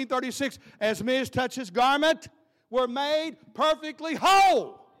 14:36, as many as touched his garment were made perfectly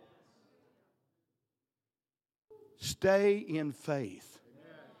whole. Stay in faith.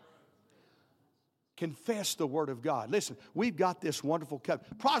 Confess the word of God. Listen, we've got this wonderful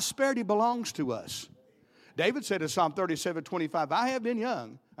covenant. Prosperity belongs to us. David said in Psalm 37:25, I have been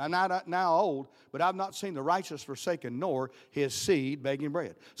young, I'm not now old, but I've not seen the righteous forsaken, nor his seed begging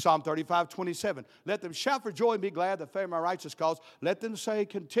bread. Psalm 35:27, let them shout for joy and be glad that favor my righteous cause. Let them say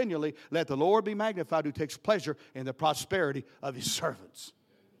continually, let the Lord be magnified who takes pleasure in the prosperity of his servants.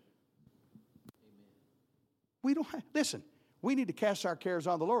 Listen, we need to cast our cares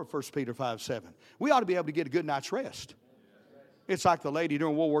on the Lord, 1 Peter 5:7. We ought to be able to get a good night's rest. It's like the lady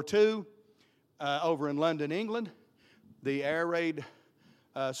during World War II over in London, England. The air raid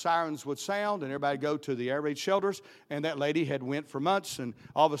sirens would sound, and everybody would go to the air raid shelters, and that lady had went for months, and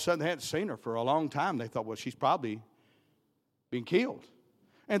all of a sudden they hadn't seen her for a long time. They thought, well, she's probably been killed.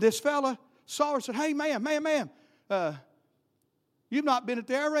 And this fella saw her and said, hey, ma'am, you've not been at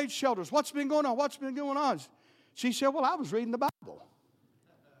the air raid shelters. What's been going on? She said, well, I was reading the Bible.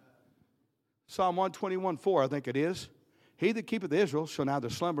 Psalm 121:4, I think it is. He that keepeth Israel shall neither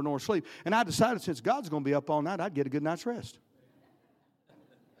slumber nor sleep. And I decided since God's going to be up all night, I'd get a good night's rest.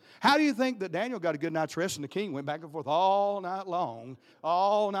 How do you think that Daniel got a good night's rest and the king went back and forth all night long?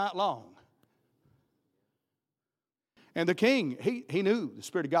 And the king, he knew the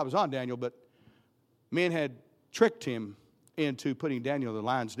Spirit of God was on Daniel, but men had tricked him into putting Daniel in the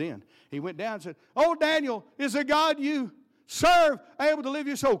lion's den. He went down and said, oh, Daniel, is the God you serve able to live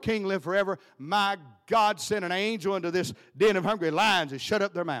your soul? King, live forever. My God sent an angel into this den of hungry lions and shut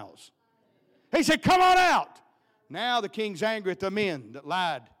up their mouths. He said, come on out. Now the king's angry at the men that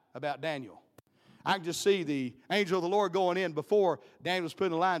lied about Daniel. I can just see the angel of the Lord going in before Daniel was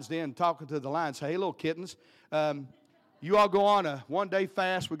putting the lions in, talking to the lions, say, hey, little kittens, you all go on a one-day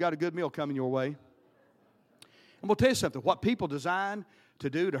fast. We've got a good meal coming your way. And we'll tell you something. What people design to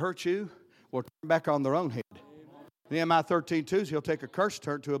do to hurt you will turn back on their own head. Nehemiah 13:2, he'll take a curse,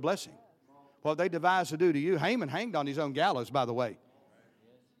 turn it to a blessing. What they devised to do to you, Haman hanged on his own gallows, by the way.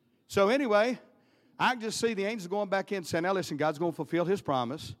 So anyway, I can just see the angels going back in saying, now listen, God's going to fulfill his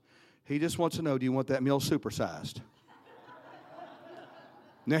promise. He just wants to know, do you want that meal supersized?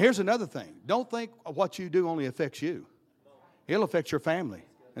 Now here's another thing. Don't think what you do only affects you. It'll affect your family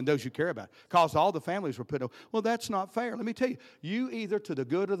and those you care about. Because all the families were put, well, that's not fair. Let me tell you, you either to the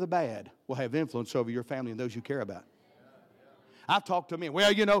good or the bad will have influence over your family and those you care about. I've talked to men.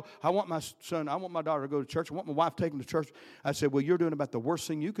 Well, you know, I want my son, I want my daughter to go to church. I want my wife to take them to church. I said, well, you're doing about the worst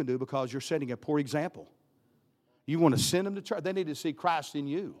thing you can do because you're setting a poor example. You want to send them to church. They need to see Christ in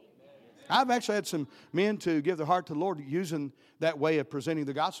you. I've actually had some men to give their heart to the Lord using that way of presenting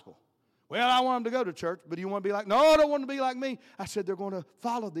the gospel. Well, I want them to go to church, but do you want to be like, no, I don't want them to be like me. I said, they're going to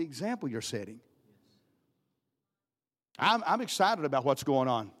follow the example you're setting. I'm excited about what's going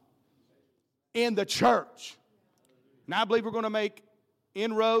on in the church. And I believe we're going to make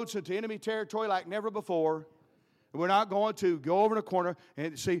inroads into enemy territory like never before. And we're not going to go over in a corner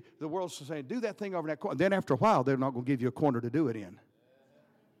and see the world's saying, do that thing over in that corner. Then after a while, they're not going to give you a corner to do it in.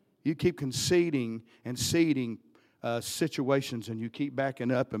 You keep conceding and ceding situations, and you keep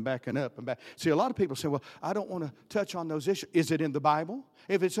backing up and backing up and back. See, a lot of people say, well, I don't want to touch on those issues. Is it in the Bible?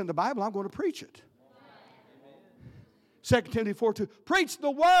 If it's in the Bible, I'm going to preach it. 2 Timothy 4:2, preach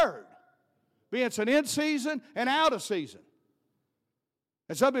the word. Be it's an in season and out of season.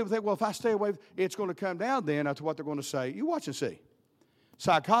 And some people think, well, if I stay away, it's going to come down then. That's what they're going to say. You watch and see.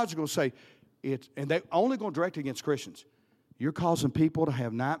 Psychologists will say, and they're only going to direct it against Christians. You're causing people to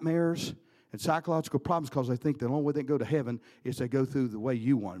have nightmares and psychological problems because they think the only way they can go to heaven is they go through the way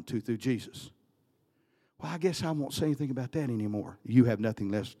you want them to, through Jesus. Well, I guess I won't say anything about that anymore. You have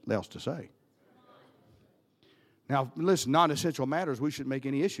nothing else to say. Now, listen, non-essential matters, we shouldn't make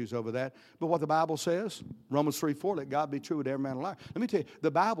any issues over that. But what the Bible says, Romans 3:4, let God be true with every man a liar. Let me tell you,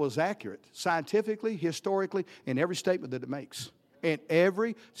 the Bible is accurate, scientifically, historically, in every statement that it makes. In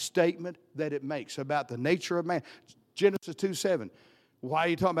every statement that it makes about the nature of man. Genesis 2:7. Why are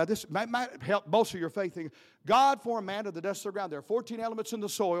you talking about this? It might help bolster your faith. God formed man of the dust of the ground. There are 14 elements in the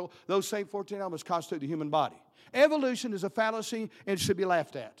soil. Those same 14 elements constitute the human body. Evolution is a fallacy and should be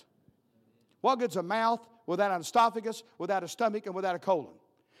laughed at. What good's a mouth without an esophagus, without a stomach, and without a colon?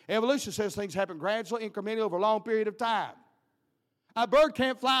 Evolution says things happen gradually, incrementally, over a long period of time. A bird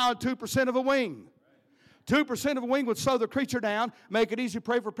can't fly on 2% of a wing. 2% of a wing would slow the creature down, make it easy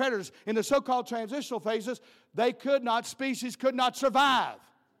prey for predators. In the so-called transitional phases, species could not survive.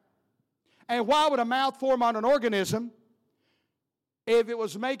 And why would a mouth form on an organism if it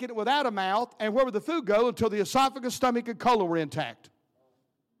was making it without a mouth? And where would the food go until the esophagus, stomach, and colon were intact?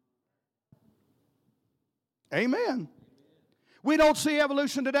 Amen. We don't see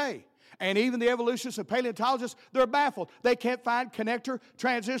evolution today. And even the evolutionists and paleontologists, they're baffled. They can't find connector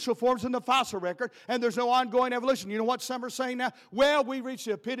transitional forms in the fossil record, and there's no ongoing evolution. You know what some are saying now? Well, we reached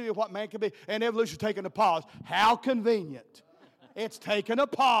the epitome of what man can be, and evolution's taken a pause. How convenient. It's taken a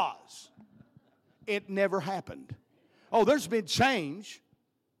pause. It never happened. Oh, there's been change,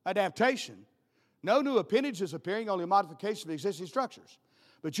 adaptation. No new appendages appearing, only modification of existing structures.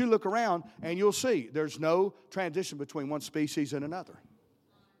 But you look around, and you'll see there's no transition between one species and another.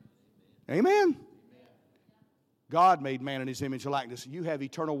 Amen. God made man in his image and likeness. You have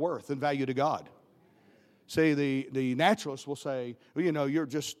eternal worth and value to God. See, the naturalists will say, well, you know, you're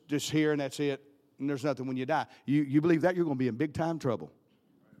just here and that's it, and there's nothing when you die. You believe that, you're going to be in big time trouble.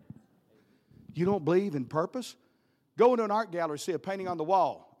 You don't believe in purpose? Go into an art gallery, see a painting on the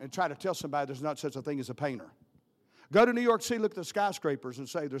wall, and try to tell somebody there's not such a thing as a painter. Go to New York City, look at the skyscrapers, and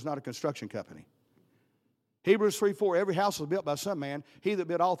say there's not a construction company. Hebrews 3:4, every house was built by some man. He that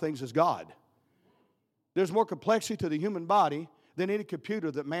built all things is God. There's more complexity to the human body than any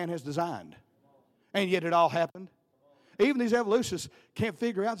computer that man has designed. And yet it all happened. Even these evolutionists can't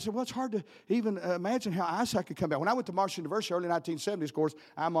figure out. They say, well, it's hard to even imagine how eyesight could come back. When I went to Marshall University early 1970s, of course,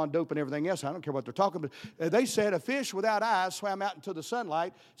 I'm on dope and everything else. I don't care what they're talking about. They said a fish without eyes swam out into the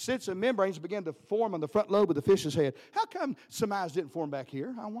sunlight. Slits and membranes began to form on the front lobe of the fish's head. How come some eyes didn't form back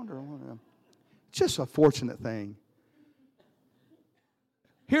here? I wonder. It's just a fortunate thing.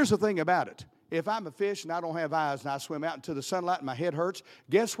 Here's the thing about it. If I'm a fish and I don't have eyes and I swim out into the sunlight and my head hurts,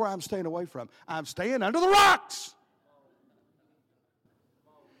 guess where I'm staying away from? I'm staying under the rocks.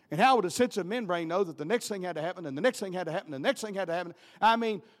 And how would a sensitive membrane know that the next thing had to happen, and the next thing had to happen, and the next thing had to happen? I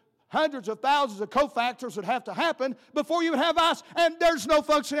mean, hundreds of thousands of cofactors would have to happen before you would have eyes. And there's no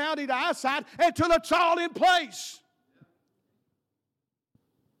functionality to eyesight until it's all in place.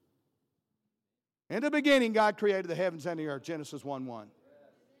 In the beginning, God created the heavens and the earth, Genesis 1:1.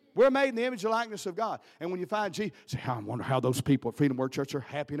 We're made in the image and likeness of God. And when you find Jesus, say, I wonder how those people at Freedom Word Church are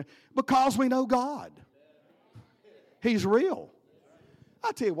happy. Because we know God. He's real.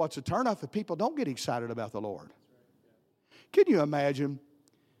 I tell you what's a turnoff if people don't get excited about the Lord. Can you imagine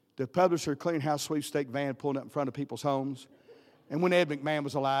the publisher clearinghouse sweepstake van pulling up in front of people's homes? And when Ed McMahon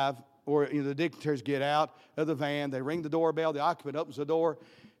was alive, or the dignitaries get out of the van, they ring the doorbell, the occupant opens the door.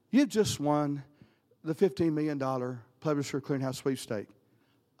 You've just won the $15 million publisher clearinghouse sweepstake.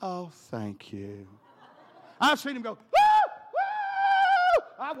 Oh, thank you. I've seen him go, woo, woo!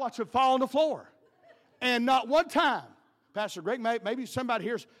 I watched him fall on the floor. And not one time, Pastor Greg, maybe somebody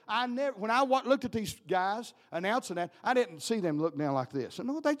hears, when I looked at these guys announcing that, I didn't see them look down like this.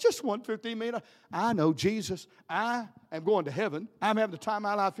 No, they just won $15 million. I know Jesus. I am going to heaven. I'm having the time of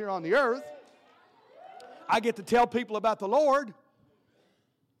my life here on the earth. I get to tell people about the Lord.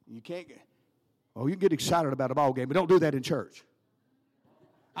 You can get excited about a ball game, but don't do that in church.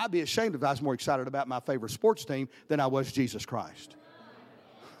 I'd be ashamed if I was more excited about my favorite sports team than I was Jesus Christ.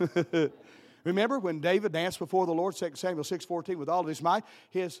 Remember when David danced before the Lord, 2 Samuel 6:14, with all of his might?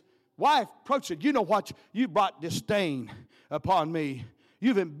 His wife approached and said, you know what? You brought disdain upon me.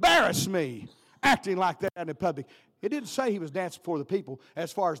 You've embarrassed me acting like that in public. It didn't say he was dancing before the people.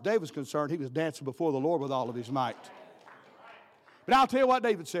 As far as David was concerned, he was dancing before the Lord with all of his might. But I'll tell you what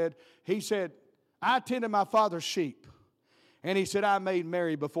David said. He said, I tended my father's sheep. And he said, I made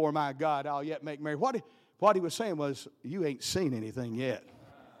merry before my God. I'll yet make merry. What he was saying was, you ain't seen anything yet.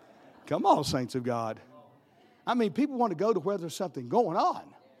 Come on, saints of God. I mean, people want to go to where there's something going on.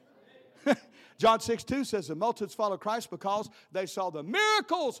 John 6:2 says, the multitudes followed Christ because they saw the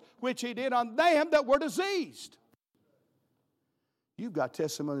miracles which he did on them that were diseased. You've got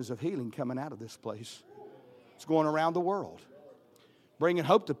testimonies of healing coming out of this place. It's going around the world, bringing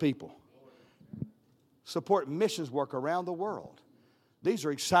hope to people. Support missions work around the world. These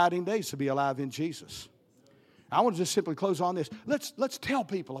are exciting days to be alive in Jesus. I want to just simply close on this. Let's tell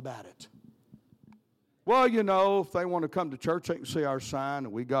people about it. Well, you know, if they want to come to church, they can see our sign,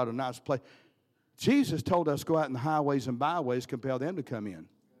 and we got a nice place. Jesus told us go out in the highways and byways, compel them to come in.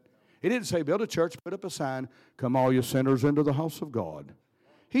 He didn't say build a church, put up a sign, come all you sinners into the house of God.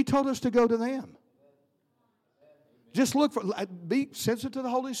 He told us to go to them. Just be sensitive to the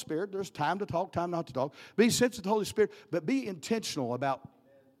Holy Spirit. There's time to talk, time not to talk. Be sensitive to the Holy Spirit, but be intentional about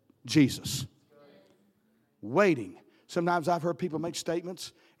Jesus. Waiting. Sometimes I've heard people make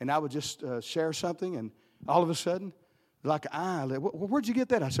statements, and I would just share something, and all of a sudden, like an eyelid. Where'd you get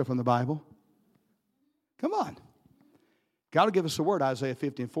that? I said, from the Bible. Come on. God will give us a word, Isaiah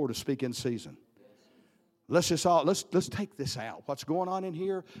 50:4, to speak in season. Let's take this out. What's going on in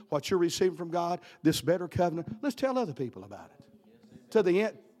here, what you're receiving from God, this better covenant. Let's tell other people about it. To the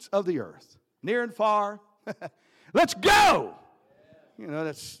ends of the earth, near and far. Let's go.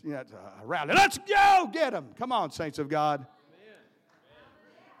 That's a rally. Let's go get them. Come on, saints of God.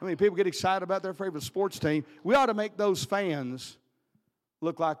 I mean, people get excited about their favorite sports team. We ought to make those fans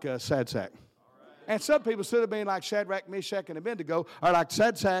look like a sad sack. And some people, instead of being like Shadrach, Meshach, and Abednego, are like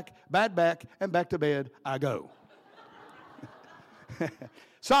sad sack, bad back, and back to bed I go.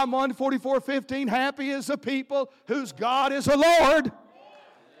 Psalm 144:15, happy is the people whose God is the Lord.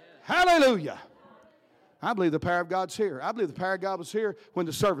 Hallelujah. I believe the power of God's here. I believe the power of God was here when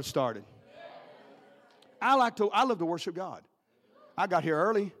the service started. I love to worship God. I got here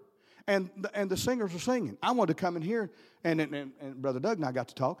early, and the singers were singing. I wanted to come in here, and Brother Doug and I got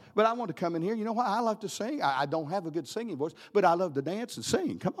to talk, but I wanted to come in here. You know what? I love to sing. I don't have a good singing voice, but I love to dance and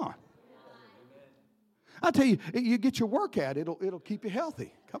sing. Come on. I tell you, you get your workout, it'll keep you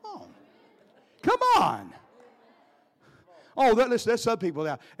healthy. Come on. Come on. Oh, listen, there's some people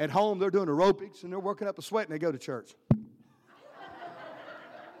now at home, they're doing aerobics, and they're working up a sweat, and they go to church.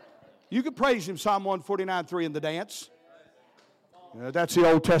 You can praise him, Psalm 149:3 in the dance. That's the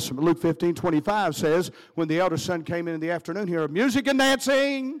Old Testament. Luke 15:25 says, when the elder son came in the afternoon, here music and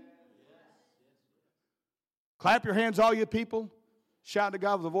dancing. Clap your hands, all you people. Shout to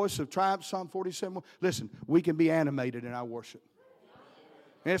God with a voice of triumph, Psalm 47. Listen, we can be animated in our worship.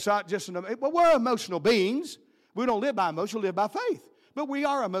 And it's not just well, we're emotional beings. We don't live by emotion, we live by faith. But we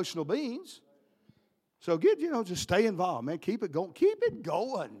are emotional beings. So just stay involved, man. Keep it going. Keep it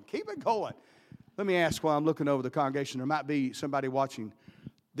going. Keep it going. Let me ask while I'm looking over the congregation, there might be somebody watching.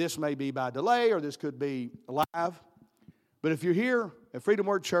 This may be by delay or this could be live. But if you're here at Freedom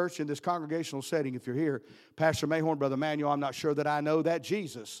Word Church in this congregational setting, if you're here, Pastor Mayhorn, Brother Manuel, I'm not sure that I know that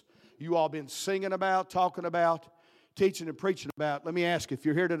Jesus you all been singing about, talking about, teaching and preaching about. Let me ask, if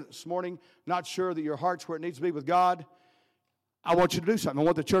you're here this morning, not sure that your heart's where it needs to be with God, I want you to do something. I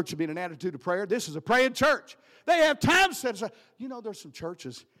want the church to be in an attitude of prayer. This is a praying church. They have time set aside. You know, there's some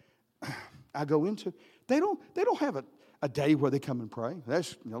churches I go into. They don't have a day where they come and pray.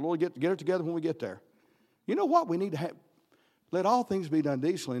 That's, Lord, get it together when we get there. You know what? We need to have, let all things be done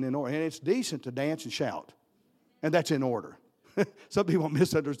decently and in order. And it's decent to dance and shout. And that's in order. Some people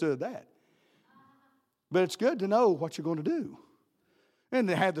misunderstood that. But it's good to know what you're going to do. And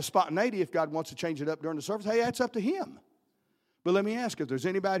to have the spontaneity, if God wants to change it up during the service, hey, that's up to Him. But let me ask, if there's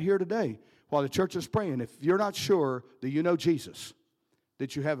anybody here today, while the church is praying, if you're not sure that you know Jesus,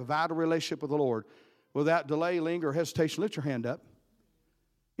 that you have a vital relationship with the Lord, without delay, linger, or hesitation, lift your hand up.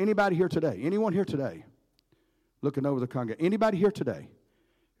 Anybody here today? Anyone here today? Looking over the congregation. Anybody here today?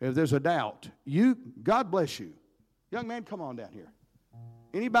 If there's a doubt, God bless you. Young man, come on down here.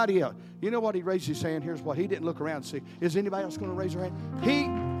 Anybody else? You know what he raised his hand? Here's what. He didn't look around and see. Is anybody else going to raise their hand?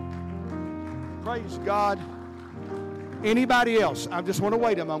 Praise God. Anybody else? I just want to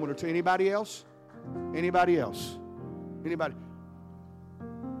wait a moment or two. Anybody else? Anybody else? Anybody?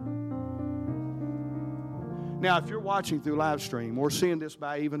 Now, if you're watching through live stream or seeing this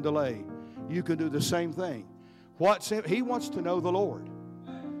by even delay, you can do the same thing. He wants to know the Lord.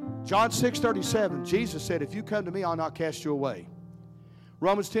 John 6:37, Jesus said, if you come to me, I'll not cast you away.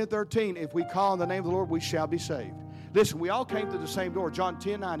 Romans 10:13, if we call on the name of the Lord, we shall be saved. Listen, we all came through the same door. John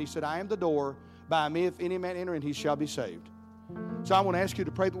 10:9, he said, I am the door. By me, if any man enter in, he shall be saved. So I want to ask you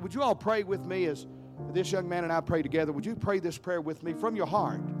to pray. But would you all pray with me as this young man and I pray together? Would you pray this prayer with me from your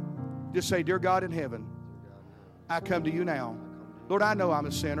heart? Just say, Dear God in heaven, I come to you now. Lord, I know I'm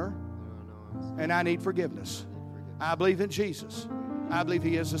a sinner, and I need forgiveness. I believe in Jesus. I believe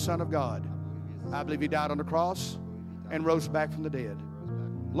He is the Son of God. I believe He died on the cross and rose back from the dead.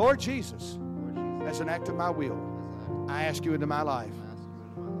 Lord Jesus, as an act of my will, I ask you into my life.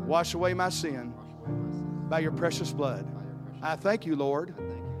 Wash away my sin by your precious blood. I thank you, Lord.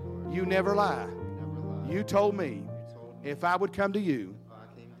 You never lie. You told me if I would come to you,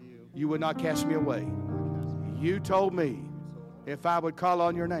 you would not cast me away. You told me if I would call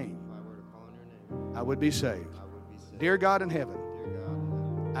on your name, I would be saved. Dear God in heaven,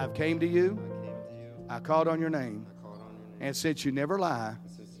 I've came to you. I called on your name. And since you never lie,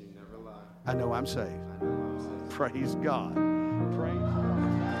 I know I'm saved. Praise God. Praise God.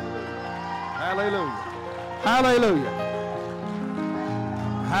 Hallelujah. Hallelujah.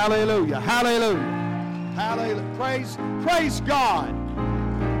 Hallelujah. Hallelujah. Hallelujah. Praise God.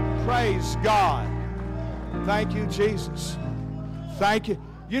 Praise God. Thank you, Jesus. Thank you.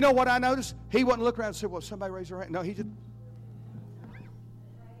 You know what I noticed? He wouldn't look around and say, well, somebody raise their hand. No, he didn't.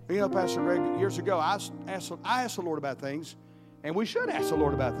 You know, Pastor Greg, years ago, I asked the Lord about things, and we should ask the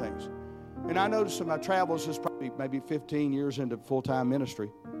Lord about things. And I noticed in my travels, this is probably maybe 15 years into full-time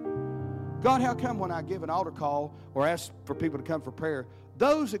ministry. God, how come when I give an altar call or ask for people to come for prayer,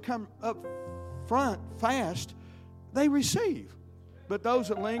 those that come up front fast, they receive. But those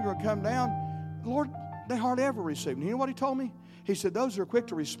that linger and come down, Lord, they hardly ever receive. And you know what He told me? He said, those that are quick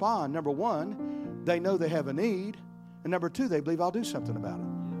to respond, number one, they know they have a need. And number two, they believe I'll do something about it.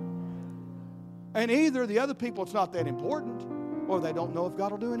 And either the other people, it's not that important, or they don't know if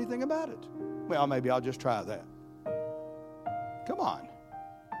God will do anything about it. Well, maybe I'll just try that. Come on.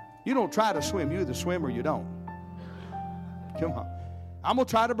 You don't try to swim. You either swim or you don't. Come on. I'm going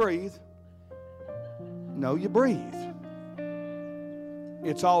to try to breathe. No, you breathe.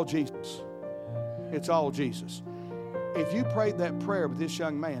 It's all Jesus. It's all Jesus. If you prayed that prayer with this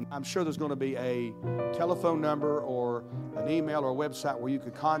young man, I'm sure there's going to be a telephone number or an email or a website where you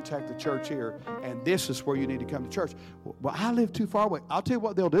could contact the church here, and this is where you need to come to church. Well, I live too far away. I'll tell you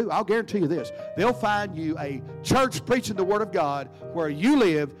what they'll do. I'll guarantee you this. They'll find you a church preaching the Word of God where you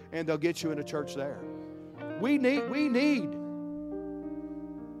live, and they'll get you in a church there. We need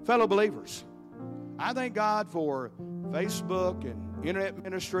fellow believers. I thank God for Facebook and internet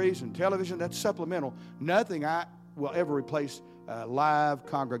ministries and television. That's supplemental. Nothing will ever replace a live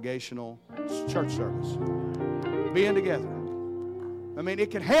congregational church service. Being together. I mean,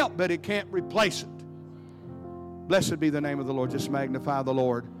 it can help, but it can't replace it. Blessed be the name of the Lord. Just magnify the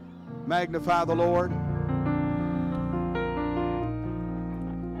Lord. Magnify the Lord.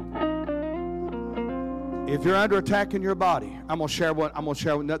 If you're under attack in your body, I'm going to share what.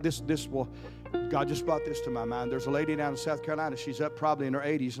 This will. God just brought this to my mind. There's a lady down in South Carolina. She's up probably in her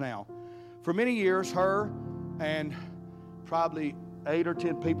 80s now. For many years, her and probably 8 or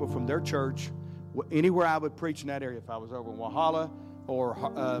 10 people from their church Anywhere I would preach in that area, if I was over in Walhalla or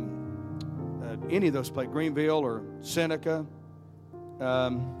any of those places, Greenville or Seneca,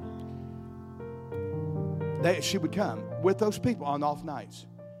 she would come with those people on off nights.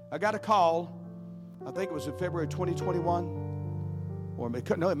 I got a call, I think it was in February 2021, or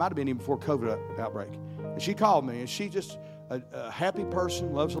it might have been even before COVID outbreak. And she called me, and she just a happy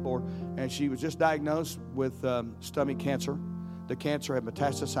person, loves the Lord, and she was just diagnosed with stomach cancer. The cancer had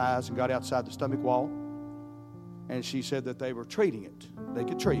metastasized and got outside the stomach wall, and she said that they were treating it. They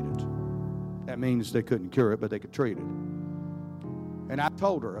could treat it. That means they couldn't cure it, but they could treat it. And I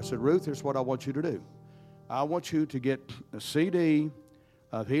told her, I said, Ruth, here's what I want you to do. I want you to get a CD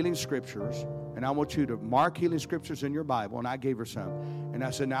of healing scriptures, and I want you to mark healing scriptures in your Bible, and I gave her some. And I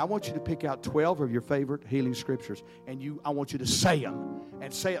said, now I want you to pick out 12 of your favorite healing scriptures, and I want you to say them,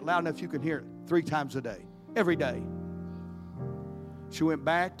 and say it loud enough you can hear it 3 times a day, every day. She went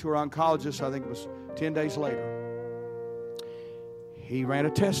back to her oncologist, I think it was 10 days later. He ran a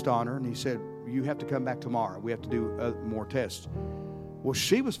test on her, and he said, you have to come back tomorrow. We have to do more tests. Well,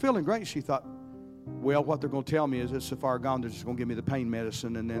 she was feeling great. She thought, well, what they're going to tell me is it's so far gone, they're just going to give me the pain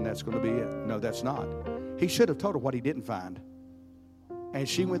medicine, and then that's going to be it. No, that's not. He should have told her what he didn't find. And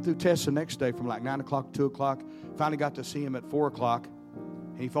she went through tests the next day from like 9 o'clock to 2 o'clock, finally got to see him at 4 o'clock.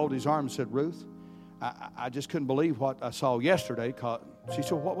 He folded his arms and said, Ruth, I just couldn't believe what I saw yesterday. She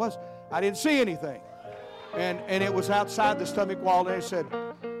said, what was? I didn't see anything. And it was outside the stomach wall, and he said,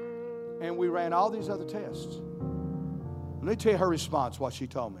 and we ran all these other tests. Let me tell you her response, what she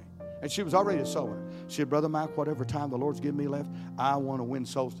told me. And she was already a soul winner. She said, Brother Mike, whatever time the Lord's given me left, I want to win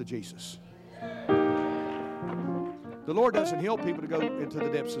souls to Jesus. The Lord doesn't heal people to go into the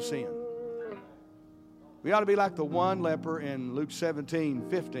depths of sin. We ought to be like the one leper in Luke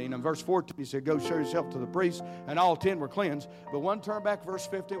 17:15. And verse 14, he said, go show yourself to the priest. And all 10 were cleansed. But one turned back, verse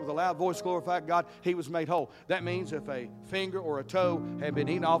 15, with a loud voice glorified God. He was made whole. That means if a finger or a toe had been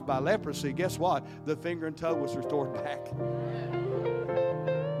eaten off by leprosy, guess what? The finger and toe was restored back.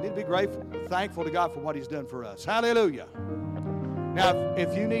 We need to be grateful, thankful to God for what He's done for us. Hallelujah. Now,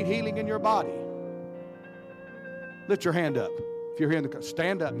 if you need healing in your body, lift your hand up. If you're here in the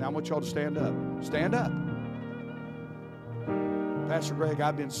stand up. Now I want y'all to stand up. Stand up. Pastor Greg,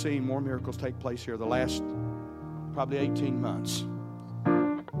 I've been seeing more miracles take place here the last probably 18 months.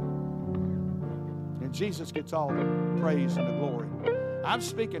 And Jesus gets all the praise and the glory. I'm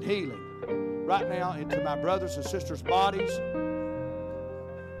speaking healing right now into my brothers and sisters' bodies.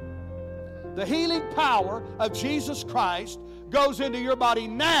 The healing power of Jesus Christ goes into your body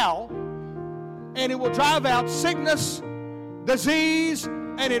now, and it will drive out sickness, disease,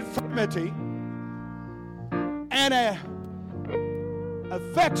 and infirmity, and a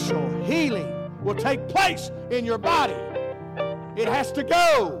effectual healing will take place in your body. It has to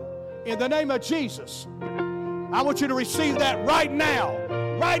go in the name of Jesus. I want you to receive that right now.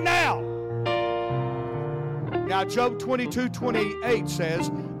 Right now. Now, Job 22:28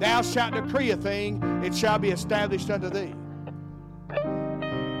 says, thou shalt decree a thing, it shall be established unto thee.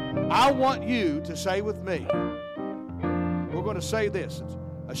 I want you to say with me, we're going to say this. It's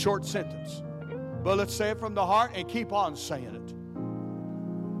a short sentence. But let's say it from the heart and keep on saying it.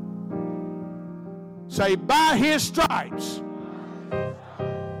 Say, by His stripes,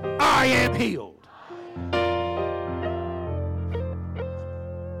 I am healed.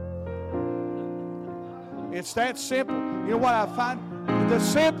 It's that simple. You know what I find? The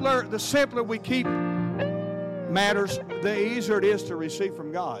simpler we keep matters, the easier it is to receive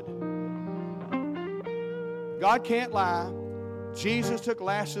from God. God can't lie. Jesus took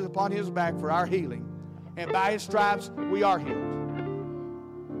lashes upon His back for our healing. And by His stripes, we are healed.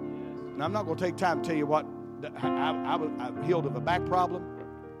 Now, I'm not going to take time to tell you what. I'm healed of a back problem.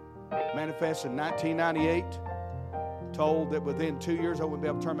 Manifested in 1998. Told that within 2 years I wouldn't be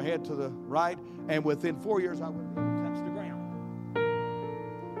able to turn my head to the right. And within 4 years I wouldn't be able to touch the ground.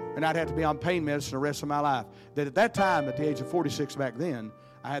 And I'd have to be on pain medicine the rest of my life. That at that time, at the age of 46 back then,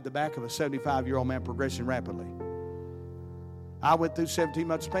 I had the back of a 75-year-old man progressing rapidly. I went through 17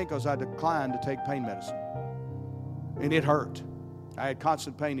 months of pain because I declined to take pain medicine. And it hurt. I had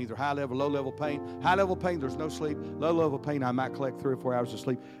constant pain, either high level, low level pain. High level pain, there's no sleep. Low level pain, I might collect 3 or 4 hours of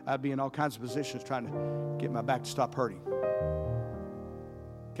sleep. I'd be in all kinds of positions trying to get my back to stop hurting.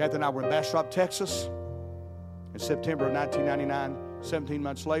 Kathy and I were in Bastrop, Texas in September of 1999. 17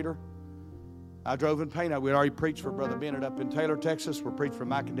 months later, I drove in pain. We'd already preached for Brother Bennett up in Taylor, Texas. We're preached for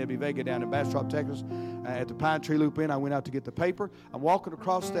Mike and Debbie Vega down in Bastrop, Texas. At the Pine Tree Loop Inn, I went out to get the paper. I'm walking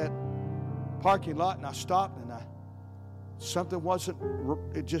across that parking lot, and I stopped, and something wasn't,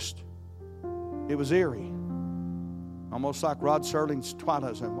 it was eerie. Almost like Rod Serling's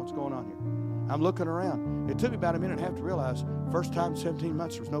Twilight Zone. What's going on here? I'm looking around. It took me about a minute and a half to realize, first time in 17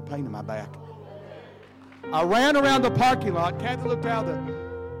 months, there was no pain in my back. I ran around the parking lot. Kathy looked out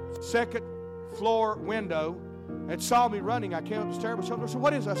the second floor window and saw me running. I came up the stairs with something. I said,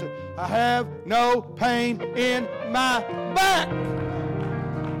 what is it? I said, I have no pain in my back.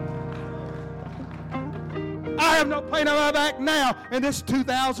 I have no pain in my back now, and this is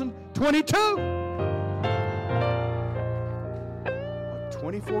 2022.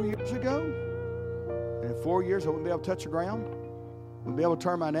 24 years ago? And in 4 years, I wouldn't be able to touch the ground. Wouldn't be able to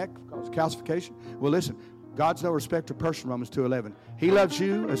turn my neck because of calcification. Well, listen, God's no respecter of person, Romans 2:11. He loves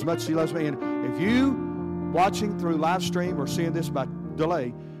you as much as He loves me. And if you watching through live stream or seeing this by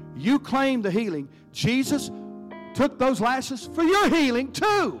delay, you claim the healing. Jesus took those lashes for your healing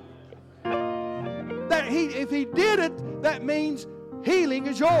too. If He did it, that means healing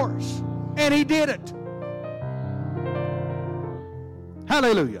is yours. And He did it.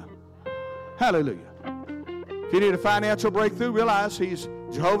 Hallelujah. Hallelujah. If you need a financial breakthrough, realize He's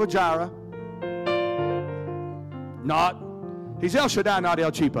Jehovah Jireh. He's El Shaddai, not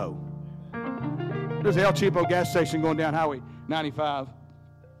El Cheapo. There's an El Cheapo gas station going down Highway 95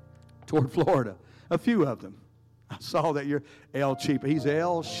 toward Florida. A few of them. I saw that you're El Cheapo. He's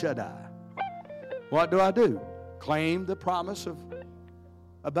El Shaddai. What do? Claim the promise of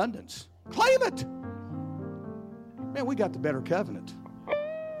abundance. Claim it. Man, we got the better covenant.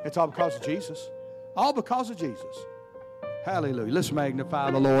 It's all because of Jesus. All because of Jesus. Hallelujah. Let's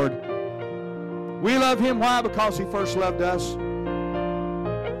magnify the Lord. We love Him. Why? Because He first loved us.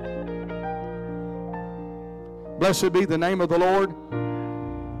 Blessed be the name of the Lord.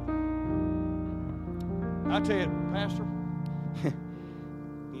 I tell you, Pastor,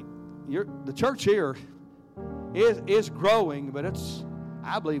 the church here is growing, but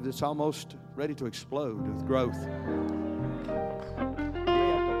I believe it's almost ready to explode with growth. We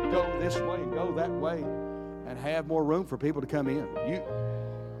have to go this way and go that way and have more room for people to come in.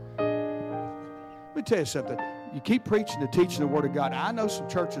 Let me tell you something. You keep preaching and teaching the Word of God. I know some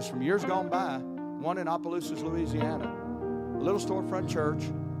churches from years gone by, one in Opelousas, Louisiana, a little storefront church,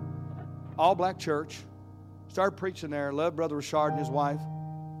 all-black church, started preaching there, loved Brother Richard and his wife.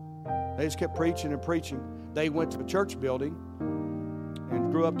 They just kept preaching and preaching. They went to a church building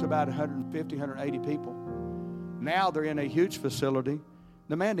and grew up to about 150, 180 people. Now they're in a huge facility.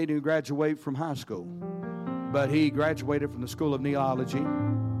 The man didn't even graduate from high school, but he graduated from the School of Neology,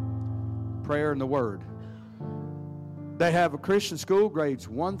 Prayer and the Word. They have a Christian school, grades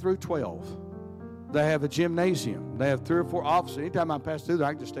 1 through 12. They have a gymnasium. They have 3 or 4 offices. Anytime I pass through there,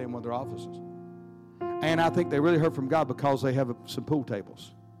 I can just stay in one of their offices. And I think they really heard from God because they have some pool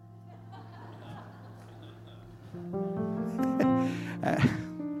tables.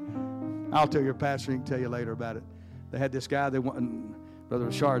 I'll tell your pastor, he can tell you later about it. They had this guy, Brother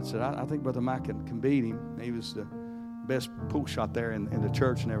Richard said, I think Brother Mike can beat him. He was the best pool shot there in the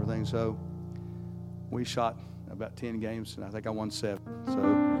church and everything. So we shot about 10 games, and I think I won 7.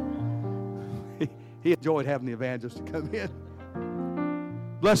 So he enjoyed having the evangelist to come in.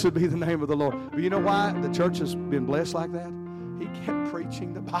 Blessed be the name of the Lord. But you know why the church has been blessed like that? He kept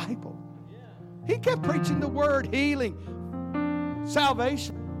preaching the Bible. He kept preaching the Word, healing,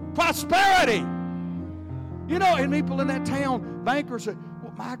 salvation, prosperity. You know, and people in that town, bankers say,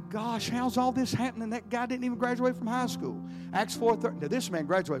 well, my gosh, how's all this happening? That guy didn't even graduate from high school. Acts 4:13. Now, this man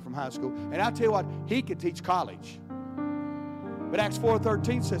graduated from high school, and I'll tell you what, he could teach college. But Acts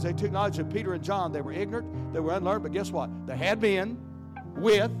 4:13 says they took knowledge of Peter and John. They were ignorant, they were unlearned, but guess what? They had been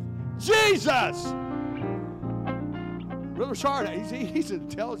with Jesus. Brother Richard, he's an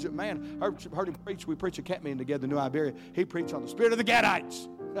intelligent man. Heard him preach. We preached a camp meeting together in New Iberia. He preached on the spirit of the Gadites.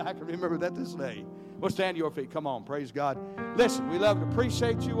 I can remember that this day. Well, stand to your feet. Come on, praise God. Listen, we love and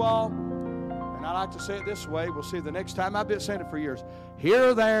appreciate you all. And I like to say it this way. We'll see you the next time. I've been saying it for years. Here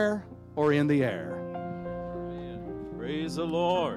or there or in the air. Praise the Lord.